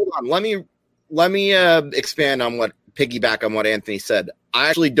 Hold on. Let me expand on piggyback on what Anthony said. I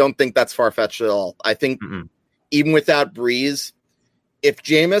actually don't think that's far-fetched at all. I think even without Breeze, if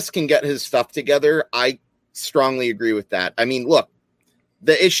Jameis can get his stuff together, I strongly agree with that. I mean, look,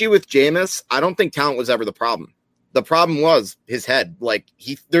 the issue with Jameis, I don't think talent was ever the problem. The problem was his head. Like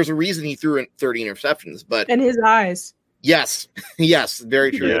there's a reason he threw in 30 interceptions, and his eyes. Yes,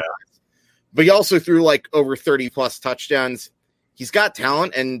 very true. Yeah. But he also threw like over 30 plus touchdowns. He's got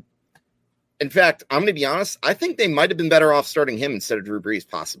talent, and in fact, I'm going to be honest. I think they might have been better off starting him instead of Drew Brees.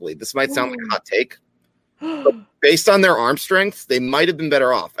 Possibly, this might sound like a hot take, but based on their arm strength, they might have been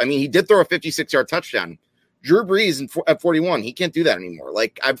better off. I mean, he did throw a 56-yard touchdown. Drew Brees at 41, he can't do that anymore.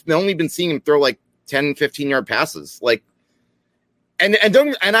 Like I've only been seeing him throw like 10, 15-yard passes. Like, I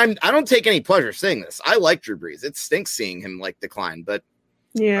don't take any pleasure saying this. I like Drew Brees. It stinks seeing him like decline, but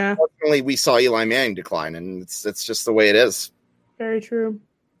yeah, unfortunately, we saw Eli Manning decline, and it's just the way it is. Very true.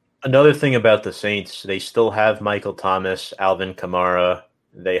 Another thing about the Saints, they still have Michael Thomas, Alvin Kamara.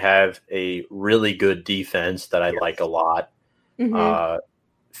 They have a really good defense that I like a lot,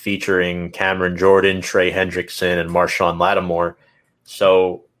 featuring Cameron Jordan, Trey Hendrickson, and Marshawn Lattimore.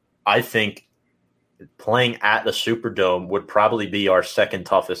 So I think playing at the Superdome would probably be our second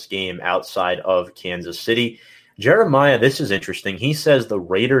toughest game outside of Kansas City. Jeremiah, this is interesting. He says the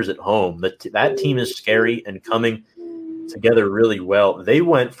Raiders at home. That team is scary and coming together really well. They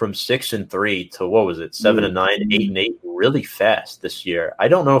went from 6-3 to 7-9, 8-8 really fast this year. I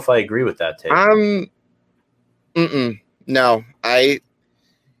don't know if I agree with that take. No.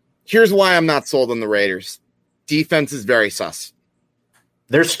 Here's why I'm not sold on the Raiders. Defense is very sus.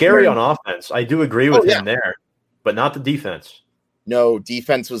 They're scary on offense. I do agree with him there, but not the defense. No,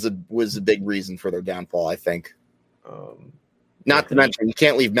 defense was a big reason for their downfall, I think. Not to mention, you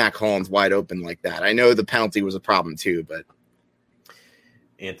can't leave Mac Hollins wide open like that. I know the penalty was a problem too, but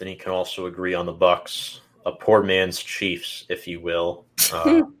Anthony can also agree on the Bucs, a poor man's Chiefs, if you will.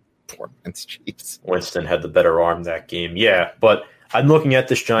 Poor man's Chiefs. Winston had the better arm that game, yeah. But I'm looking at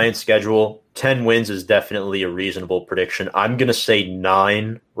this Giants schedule. 10 wins is definitely a reasonable prediction. I'm going to say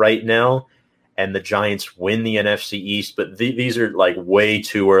 9 right now, and the Giants win the NFC East, but these are like way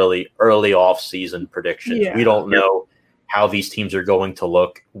too early off-season predictions. Yeah. We don't know how these teams are going to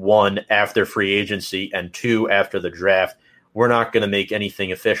look, 1, after free agency, and 2, after the draft. We're not going to make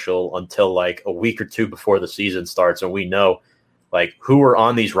anything official until like a week or 2 before the season starts, and we know like who are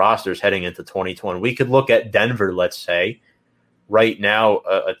on these rosters heading into 2020. We could look at Denver, let's say, right now,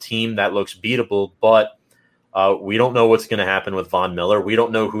 a team that looks beatable, but we don't know what's going to happen with Von Miller. We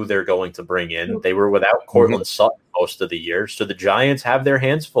don't know who they're going to bring in. They were without Cortland Sutton most of the year, so the Giants have their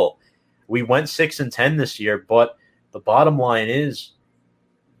hands full. We went 6-10 this year, but the bottom line is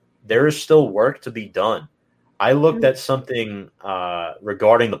there is still work to be done. I looked at something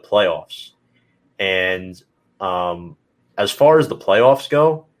regarding the playoffs, and as far as the playoffs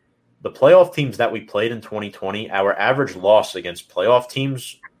go, the playoff teams that we played in 2020, our average loss against playoff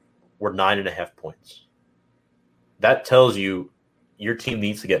teams were 9.5 points. That tells you your team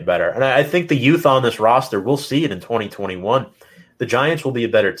needs to get better. And I think the youth on this roster, we'll see it in 2021. The Giants will be a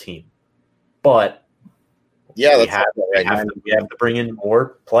better team. But we have to bring in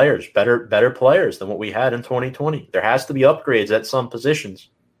more players, better players than what we had in 2020. There has to be upgrades at some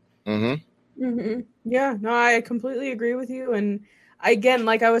positions. Mm-hmm. Mm-hmm. Yeah, no, I completely agree with you. And again,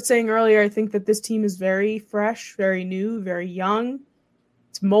 like I was saying earlier, I think that this team is very fresh, very new, very young.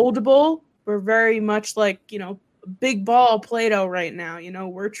 It's moldable. We're very much like, big ball Play-Doh right now.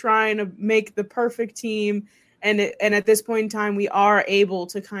 We're trying to make the perfect team. And at this point in time, we are able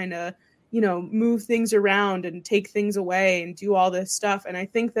to kind of, move things around and take things away and do all this stuff. And I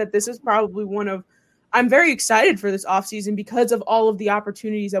think that this is probably I'm very excited for this offseason because of all of the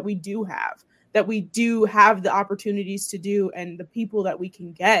opportunities that we do have the opportunities to do and the people that we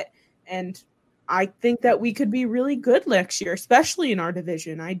can get. And I think that we could be really good next year, especially in our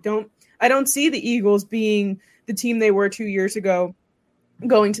division. I don't see the Eagles being the team they were 2 years ago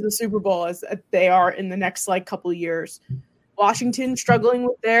going to the Super Bowl as they are in the next couple of years. Washington struggling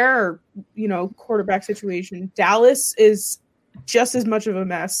with their, quarterback situation. Dallas is just as much of a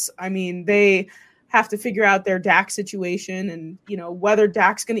mess. I mean, they have to figure out their Dak situation and, whether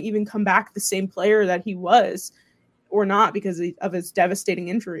Dak's going to even come back the same player that he was or not because of his devastating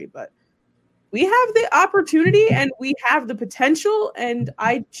injury. But we have the opportunity and we have the potential. And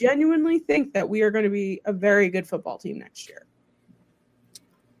I genuinely think that we are going to be a very good football team next year.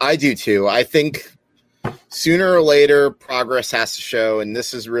 I do too. I think sooner or later progress has to show. And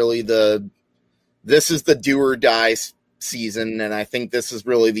this is really the do or die season, and I think this is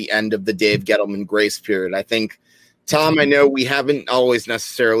really the end of the Dave Gettleman grace period. I think, Tom, I know we haven't always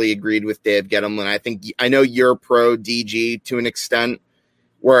necessarily agreed with Dave Gettleman. I know you're pro DG to an extent,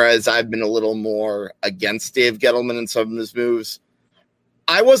 whereas I've been a little more against Dave Gettleman and some of his moves.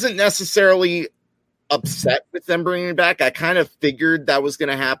 I wasn't necessarily upset with them bringing it back. I kind of figured that was going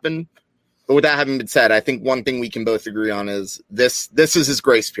to happen. But with that having been said, I think one thing we can both agree on is this is his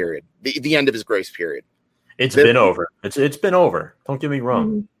grace period, the end of his grace period. It's been over. It's been over. Don't get me wrong.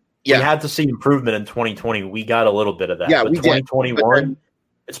 Mm-hmm. Yeah. We had to see improvement in 2020. We got a little bit of that. Yeah, but we 2021, did.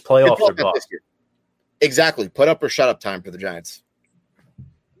 it's playoffs or bust. Exactly. Put up or shut up time for the Giants.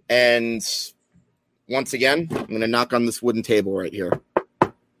 And once again, I'm going to knock on this wooden table right here.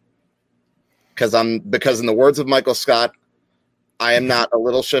 Because in the words of Michael Scott, I am not a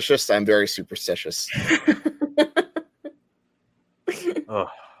little shishist. I'm very superstitious. Oh.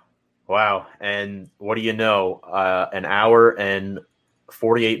 Wow. And what do you know? An hour and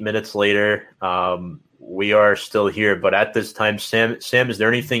 48 minutes later, we are still here. But at this time, Sam, is there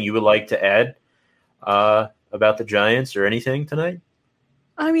anything you would like to add about the Giants or anything tonight?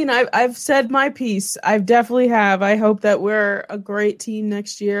 I mean, I've said my piece. I definitely have. I hope that we're a great team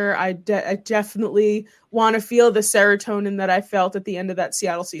next year. I definitely want to feel the serotonin that I felt at the end of that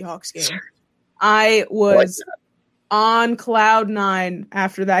Seattle Seahawks game. I was on cloud 9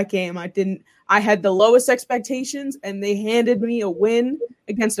 after that game. I had the lowest expectations and they handed me a win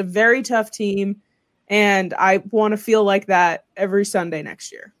against a very tough team. And I want to feel like that every Sunday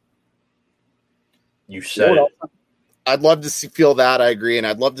next year. You said it. I'd love to feel that. I agree. And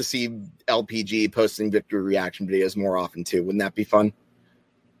I'd love to see LPG posting victory reaction videos more often too. Wouldn't that be fun?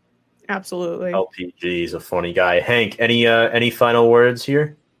 Absolutely. LPG is a funny guy. Hank, any final words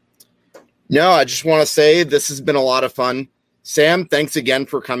here? No, I just want to say this has been a lot of fun. Sam, thanks again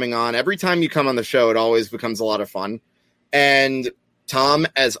for coming on. Every time you come on the show, it always becomes a lot of fun. And Tom,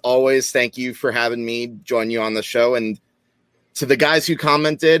 as always, thank you for having me join you on the show. And to the guys who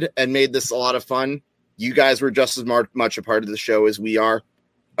commented and made this a lot of fun, you guys were just as much a part of the show as we are.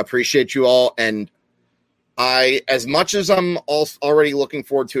 Appreciate you all. And As much as I'm already looking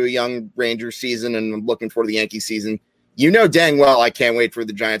forward to a young Rangers season and I'm looking forward to the Yankees season, dang well I can't wait for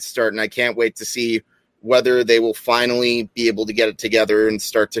the Giants to start, and I can't wait to see whether they will finally be able to get it together and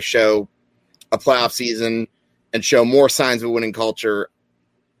start to show a playoff season and show more signs of a winning culture.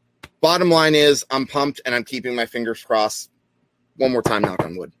 Bottom line is I'm pumped and I'm keeping my fingers crossed. One more time, knock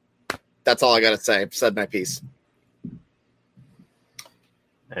on wood. That's all I got to say. I've said my piece.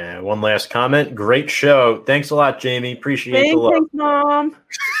 And one last comment. Great show. Thanks a lot, Jamie. Appreciate the love. Thanks, Mom.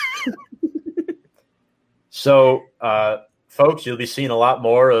 So, folks, you'll be seeing a lot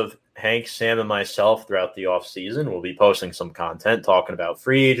more of Hank, Sam, and myself throughout the offseason. We'll be posting some content talking about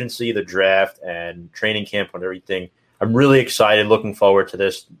free agency, the draft, and training camp and everything. I'm really excited, looking forward to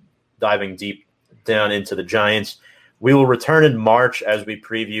this, diving deep down into the Giants. We will return in March as we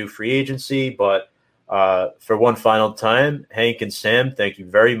preview free agency, but for one final time, Hank and Sam, thank you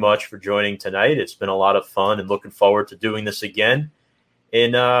very much for joining tonight. It's been a lot of fun and looking forward to doing this again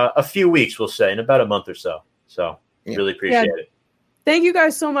in a few weeks, we'll say, in about a month or so. So really appreciate it. Thank you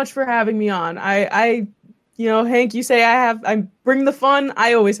guys so much for having me on. I Hank, you say I bring the fun.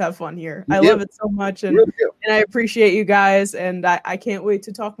 I always have fun here. I love it so much, and I appreciate you guys, and I can't wait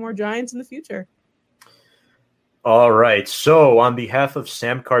to talk more Giants in the future. All right. So on behalf of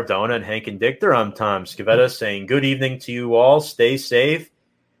Sam Cardona and Hank and Dichter, I'm Tom Scavetta saying good evening to you all. Stay safe.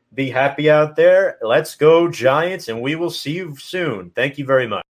 Be happy out there. Let's go Giants, and we will see you soon. Thank you very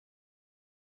much.